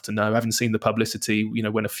realistic enough to know, having seen the publicity,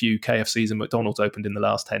 when a few KFCs and McDonald's opened in the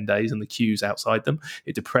last 10 days and the queues outside them,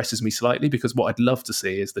 it depresses me slightly, because what I'd love to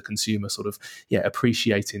see is the consumer sort of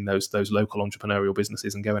appreciating those local entrepreneurial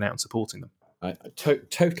businesses and going out and supporting them. I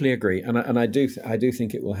totally agree, and I do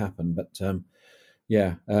think it will happen, but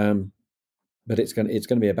but it's going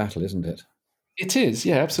to be a battle, isn't it? It is,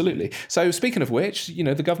 yeah, absolutely. So speaking of which,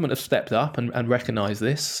 the government have stepped up and recognised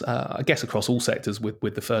this, I guess across all sectors with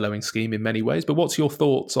the furloughing scheme in many ways. But what's your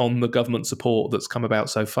thoughts on the government support that's come about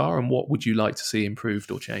so far, and what would you like to see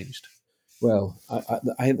improved or changed? Well,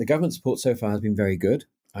 I think the government support so far has been very good.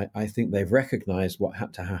 I think they've recognised what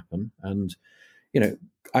had to happen, and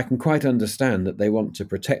I can quite understand that they want to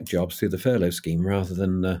protect jobs through the furlough scheme rather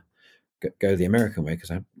than go the American way,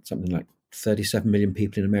 because something like 37 million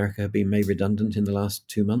people in America have been made redundant in the last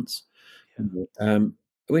 2 months,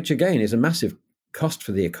 which again is a massive cost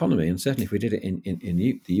for the economy. And certainly if we did it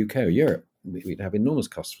in the UK or Europe, we'd have enormous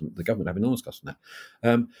costs from the government, have enormous costs from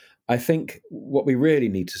that. I think what we really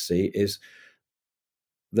need to see is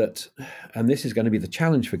that, and this is going to be the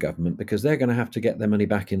challenge for government, because they're going to have to get their money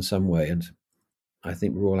back in some way. And I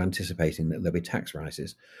think we're all anticipating that there'll be tax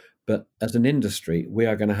rises. But as an industry, we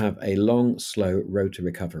are going to have a long, slow road to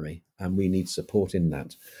recovery, and we need support in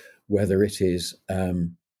that, whether it is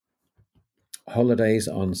holidays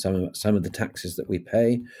on some of the taxes that we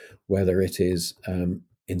pay, whether it is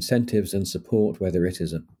incentives and support, whether it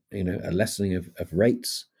is a lessening of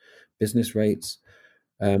rates, business rates,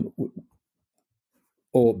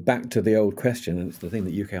 or back to the old question, and it's the thing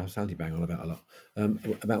that UK Hospitality bang on about a lot,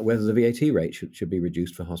 about whether the VAT rate should be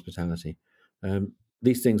reduced for hospitality.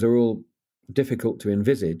 These things are all difficult to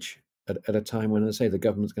envisage at a time when, as I say, the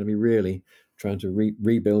government's going to be really trying to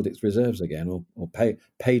rebuild its reserves again, or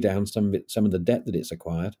pay down some of the debt that it's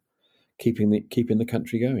acquired, keeping the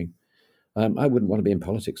country going. I wouldn't want to be in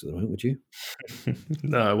politics at the moment, would you?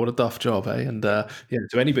 No, what a daft job, eh? And to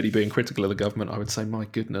anybody being critical of the government, I would say, my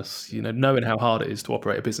goodness, knowing how hard it is to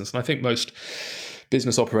operate a business. And I think most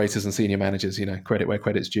business operators and senior managers, credit where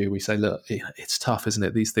credit's due. We say, look, it's tough, isn't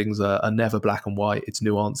it? These things are never black and white. It's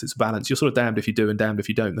nuance, it's balance. You're sort of damned if you do and damned if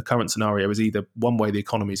you don't. The current scenario is either one way the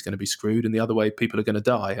economy is going to be screwed, and the other way people are going to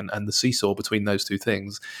die. And the seesaw between those two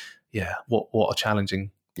things, what a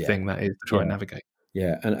challenging thing that is to try and navigate.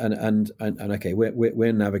 Yeah, and okay,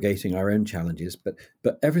 we're navigating our own challenges, but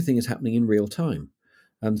everything is happening in real time,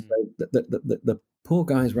 and so the poor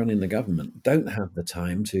guys running the government don't have the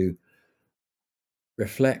time to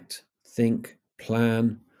reflect, think,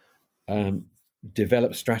 plan,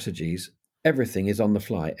 develop strategies. Everything is on the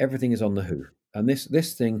fly. Everything is on the hoof, and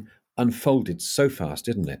this thing unfolded so fast,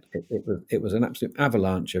 didn't it? It was an absolute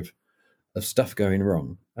avalanche of stuff going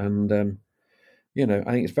wrong, and. I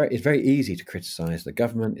think it's very easy to criticise the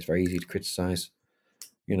government. It's very easy to criticise,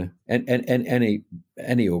 and any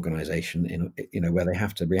organisation, where they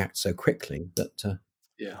have to react so quickly that.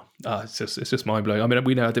 It's just mind blowing. I mean,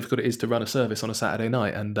 we know how difficult it is to run a service on a Saturday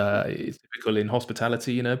night, and it's typical in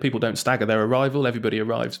hospitality. People don't stagger their arrival. Everybody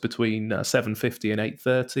arrives between 7:50 and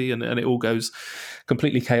 8:30, and it all goes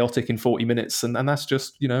completely chaotic in 40 minutes. And that's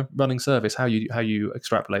just running service. How you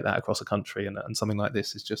extrapolate that across a country and something like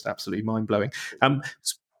this is just absolutely mind blowing.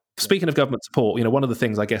 Speaking of government support, one of the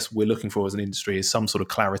things I guess we're looking for as an industry is some sort of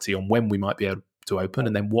clarity on when we might be able to open,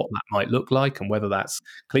 and then what that might look like, and whether that's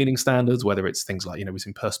cleaning standards, whether it's things like, we've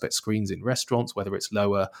seen perspex screens in restaurants, whether it's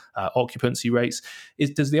lower occupancy rates.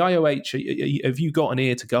 Does the IOH, have you got an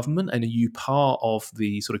ear to government, and are you part of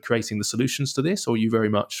the sort of creating the solutions to this, or are you very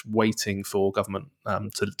much waiting for government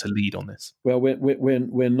to lead on this? Well,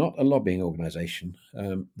 we're not a lobbying organisation.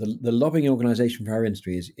 The lobbying organisation for our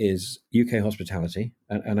industry is UK Hospitality,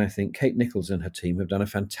 and I think Kate Nichols and her team have done a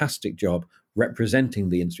fantastic job representing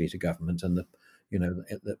the industry to government, and the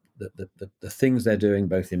things they're doing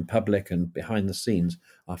both in public and behind the scenes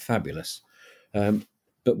are fabulous.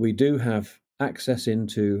 But we do have access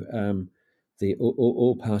into the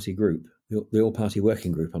all-party group, the all-party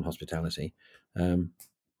working group on hospitality. One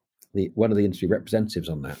of the industry representatives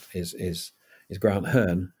on that is Grant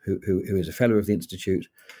Hearn, who is a fellow of the Institute,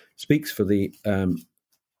 speaks for the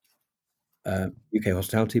UK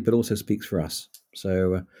Hospitality, but also speaks for us.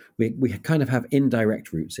 So we kind of have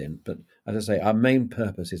indirect routes in. But as I say, our main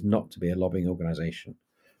purpose is not to be a lobbying organisation.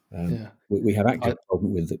 We have active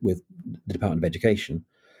involvement with the Department of Education,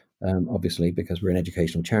 obviously, because we're an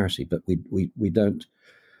educational charity. But we don't,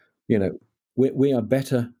 we are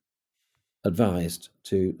better advised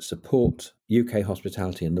to support UK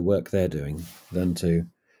hospitality and the work they're doing than to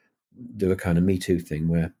do a kind of Me Too thing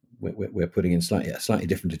where we're putting in a slightly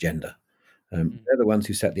different agenda. They're the ones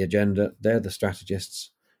who set the agenda. They're the strategists.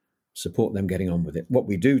 Support them getting on with it. What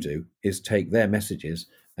we do is take their messages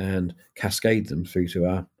and cascade them through to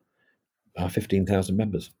our 15,000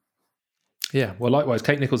 members. Yeah, well, likewise,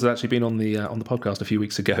 Kate Nichols has actually been on the podcast a few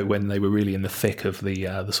weeks ago when they were really in the thick of the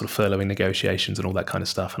sort of furloughing negotiations and all that kind of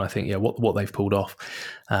stuff. And I think, what they've pulled off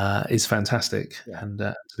is fantastic and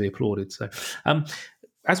to be applauded. So,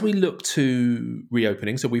 as we look to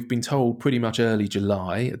reopening, so we've been told pretty much early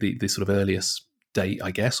July, the sort of earliest date,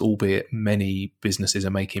 I guess, albeit many businesses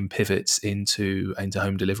are making pivots into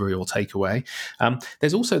home delivery or takeaway.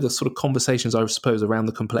 There's also the sort of conversations, I suppose, around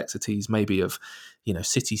the complexities maybe of,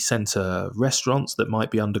 city centre restaurants that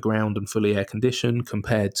might be underground and fully air conditioned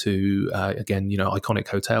compared to, again, iconic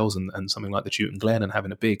hotels and something like the Chewton Glen, and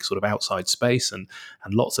having a big sort of outside space and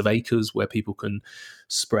lots of acres where people can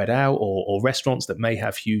spread out, or restaurants that may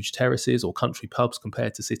have huge terraces, or country pubs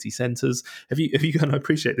compared to city centres. Have you? And I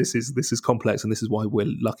appreciate this is complex, and this is why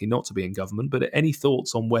we're lucky not to be in government. But any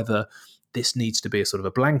thoughts on whether this needs to be a sort of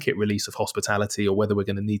a blanket release of hospitality, or whether we're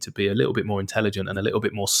going to need to be a little bit more intelligent and a little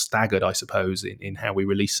bit more staggered, I suppose, in how we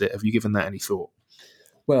release it? Have you given that any thought?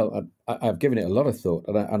 Well, I've given it a lot of thought,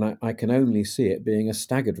 and I can only see it being a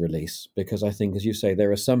staggered release, because I think, as you say,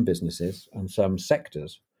 there are some businesses and some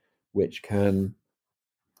sectors which can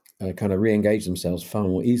kind of re-engage themselves far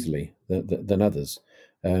more easily than others,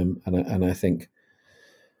 and I think,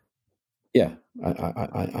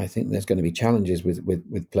 I think there's going to be challenges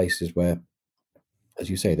with places where, as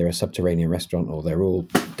you say, they're a subterranean restaurant, or they're all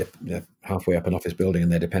they're halfway up an office building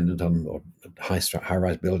and they're dependent on, or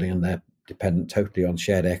high-rise building and they're dependent totally on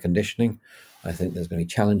shared air conditioning. I think there's going to be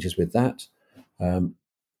challenges with that.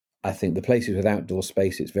 I think the places with outdoor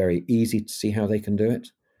space, it's very easy to see how they can do it.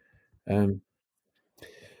 And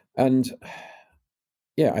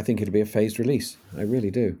I think it'll be a phased release. I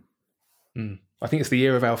really do. I think it's the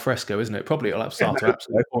year of al fresco, isn't it? Probably it'll start to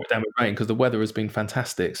absolutely pour it down with rain, because the weather has been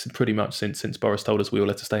fantastic pretty much since Boris told us we all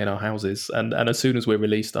had to stay in our houses. And as soon as we're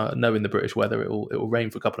released, knowing the British weather, it will rain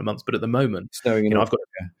for a couple of months. But at the moment, snowing I've got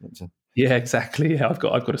exactly. Yeah, I've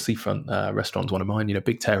got a seafront restaurant, one of mine.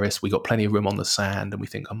 Big terrace. We got plenty of room on the sand, and we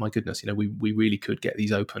think, oh my goodness, we really could get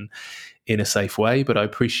these open in a safe way. But I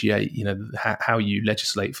appreciate, how you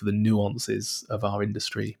legislate for the nuances of our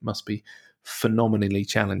industry must be phenomenally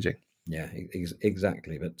challenging. Yeah,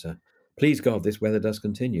 exactly. But please God, this weather does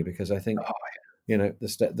continue, because I think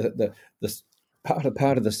the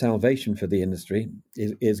part of the salvation for the industry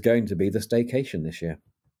is going to be the staycation this year.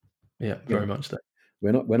 Yeah, very much so.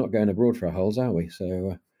 We're not going abroad for our holes, are we?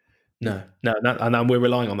 So no, and we're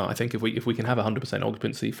relying on that. I think if we can have 100%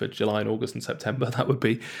 occupancy for July and August and September, that would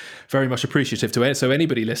be very much appreciative to it. So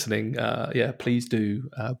anybody listening, please do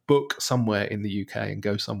book somewhere in the UK and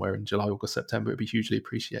go somewhere in July, August, September. It'd be hugely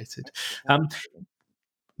appreciated.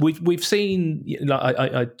 We've seen,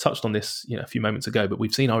 I touched on this a few moments ago, but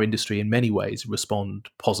we've seen our industry in many ways respond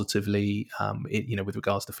positively, with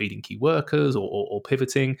regards to feeding key workers or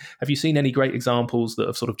pivoting. Have you seen any great examples that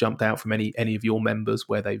have sort of jumped out from any of your members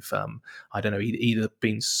where they've, either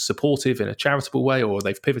been supportive in a charitable way, or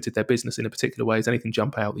they've pivoted their business in a particular way? Has anything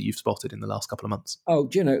jump out that you've spotted in the last couple of months? Oh,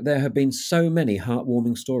 there have been so many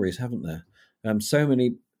heartwarming stories, haven't there? So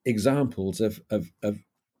many examples of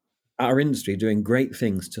our industry doing great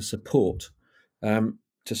things to support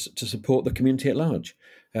to support the community at large.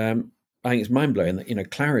 I think it's mind blowing that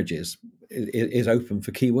Claridge's is open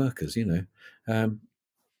for key workers,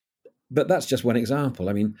 but that's just one example.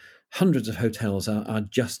 I mean, hundreds of hotels are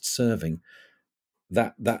just serving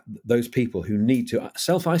those people who need to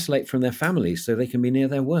self-isolate from their families so they can be near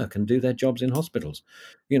their work and do their jobs in hospitals.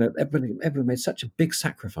 Everybody made such a big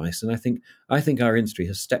sacrifice, and I think our industry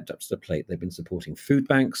has stepped up to the plate. They've been supporting food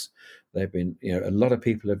banks. They've been, a lot of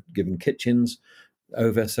people have given kitchens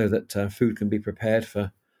over so that food can be prepared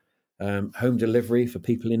for home delivery for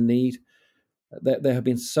people in need. There have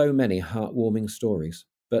been so many heartwarming stories.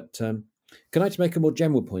 But can I just make a more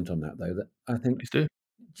general point on that, though? That I think Please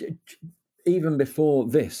do. Even before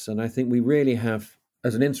this, and I think we really have,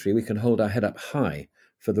 as an industry, we can hold our head up high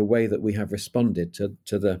for the way that we have responded to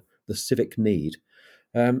the civic need.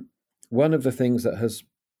 One of the things that has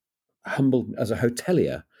humbled, as a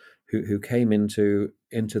hotelier who came into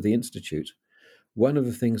the Institute, one of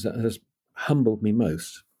the things that has humbled me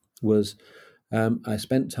most was I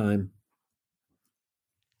spent time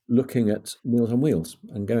looking at Meals on Wheels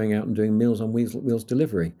and going out and doing Meals on Wheels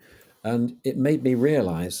delivery. And it made me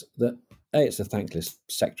realize that, it's a thankless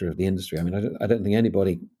sector of the industry. I mean, I don't think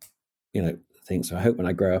anybody, thinks, I hope when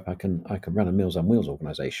I grow up I can run a Meals on Wheels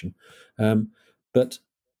organization. But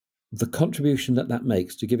the contribution that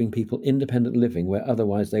makes to giving people independent living where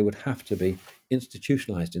otherwise they would have to be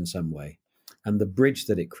institutionalized in some way, and the bridge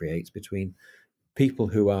that it creates between people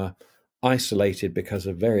who are isolated because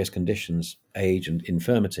of various conditions, age and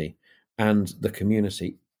infirmity, and the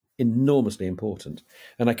community, enormously important.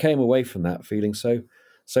 And I came away from that feeling so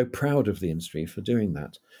proud of the industry for doing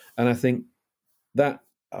that. And I think that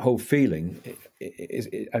whole feeling,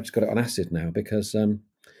 I've just got it on acid now, because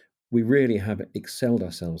we really have excelled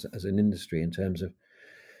ourselves as an industry in terms of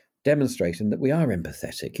demonstrating that we are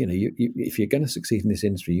empathetic. If you're going to succeed in this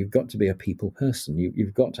industry, you've got to be a people person.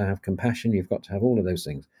 You've got to have compassion. You've got to have all of those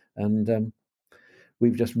things. And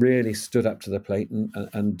we've just really stood up to the plate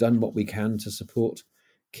and done what we can to support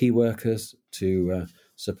key workers, to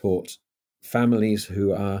support families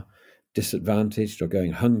who are disadvantaged or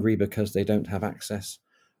going hungry because they don't have access.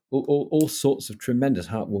 All sorts of tremendous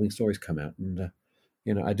heartwarming stories come out. And,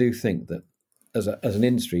 I do think that as an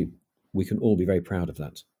industry, we can all be very proud of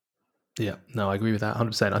that. Yeah, no, I agree with that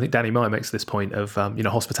 100%. I think Danny Meyer makes this point of,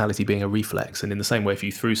 hospitality being a reflex. And in the same way, if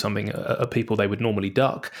you threw something at people they would normally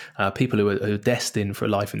duck, people who are destined for a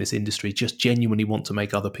life in this industry just genuinely want to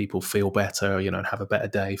make other people feel better, and have a better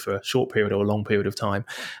day for a short period or a long period of time.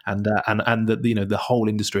 And the whole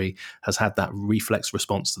industry has had that reflex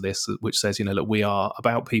response to this, which says, look, we are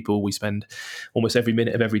about people. We spend almost every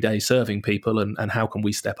minute of every day serving people, and how can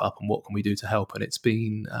we step up and what can we do to help? And it's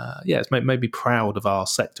been, it's made me proud of our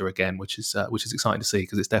sector again, which is exciting to see,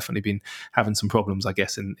 because it's definitely been having some problems, I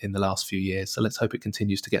guess, in the last few years. So let's hope it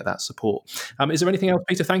continues to get that support. Is there anything else,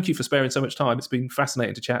 Peter? Thank you for sparing so much time. It's been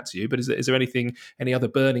fascinating to chat to you. But is there any other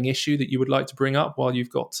burning issue that you would like to bring up while you've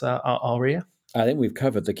got our ear? I think we've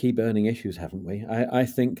covered the key burning issues, haven't we? I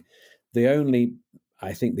think the only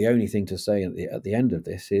thing to say at the end of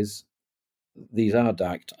this is these are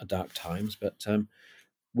dark times, but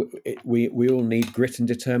we all need grit and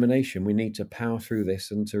determination. We need to power through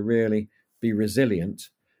this and to really be resilient,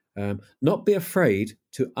 not be afraid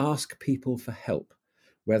to ask people for help,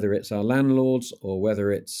 whether it's our landlords or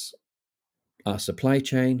whether it's our supply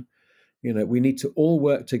chain. We need to all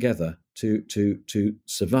work together to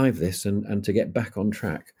survive this and to get back on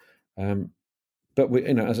track. But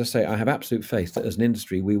as I say, I have absolute faith that as an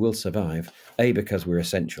industry we will survive. Because we're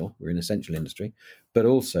essential; we're an essential industry, but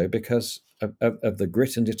also because of the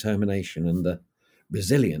grit and determination and the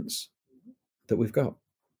resilience that we've got.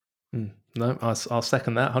 No, I'll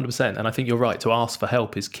second that 100%. And I think you're right. To ask for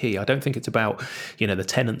help is key. I don't think it's about, the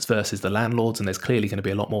tenants versus the landlords. And there's clearly going to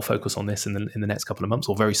be a lot more focus on this in the next couple of months,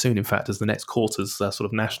 or very soon, in fact, as the next quarter's sort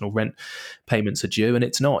of national rent payments are due. And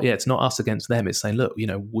it's not us against them. It's saying, look,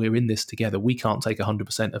 we're in this together. We can't take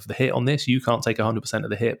 100% of the hit on this. You can't take 100% of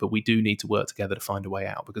the hit, but we do need to work together to find a way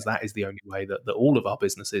out, because that is the only way that all of our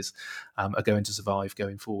businesses are going to survive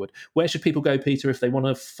going forward. Where should people go, Peter, if they want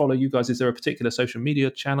to follow you guys? Is there a particular social media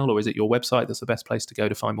channel, or is it your website that's the best place to go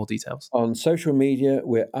to find more details? On social media,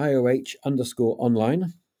 we're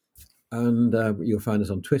IOH_online. And you'll find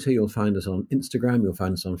us on Twitter, you'll find us on Instagram, you'll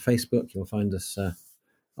find us on Facebook, you'll find us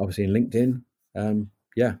obviously in LinkedIn.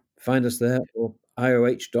 Find us there, or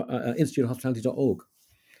IOH instituteofhospitality.org.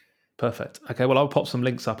 Perfect. Okay, well, I'll pop some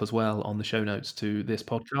links up as well on the show notes to this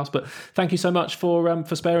podcast. But thank you so much for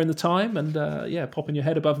sparing the time and popping your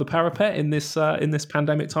head above the parapet in this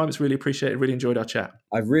pandemic time. It's really appreciated. Really enjoyed our chat.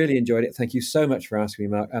 I've really enjoyed it. Thank you so much for asking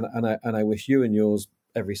me, Mark, and I wish you and yours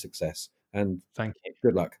every success. And thank you.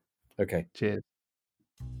 Good luck. Okay. Cheers.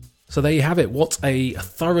 So there you have it. What a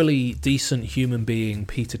thoroughly decent human being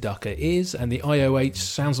Peter Ducker is, and the IOH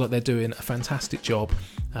sounds like they're doing a fantastic job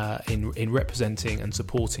in representing and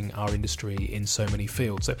supporting our industry in so many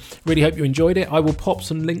fields. So really hope you enjoyed it. I will pop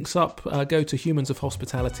some links up. Go to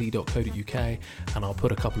humansofhospitality.co.uk and I'll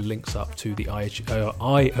put a couple of links up to the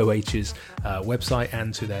IOH's website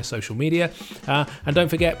and to their social media. And don't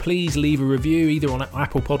forget, please leave a review either on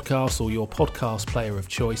Apple Podcasts or your podcast player of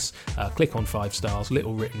choice. Click on 5 stars,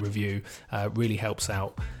 little written review. Really helps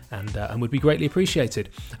out and would be greatly appreciated.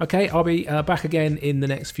 Okay, I'll be back again in the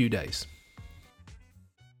next few days.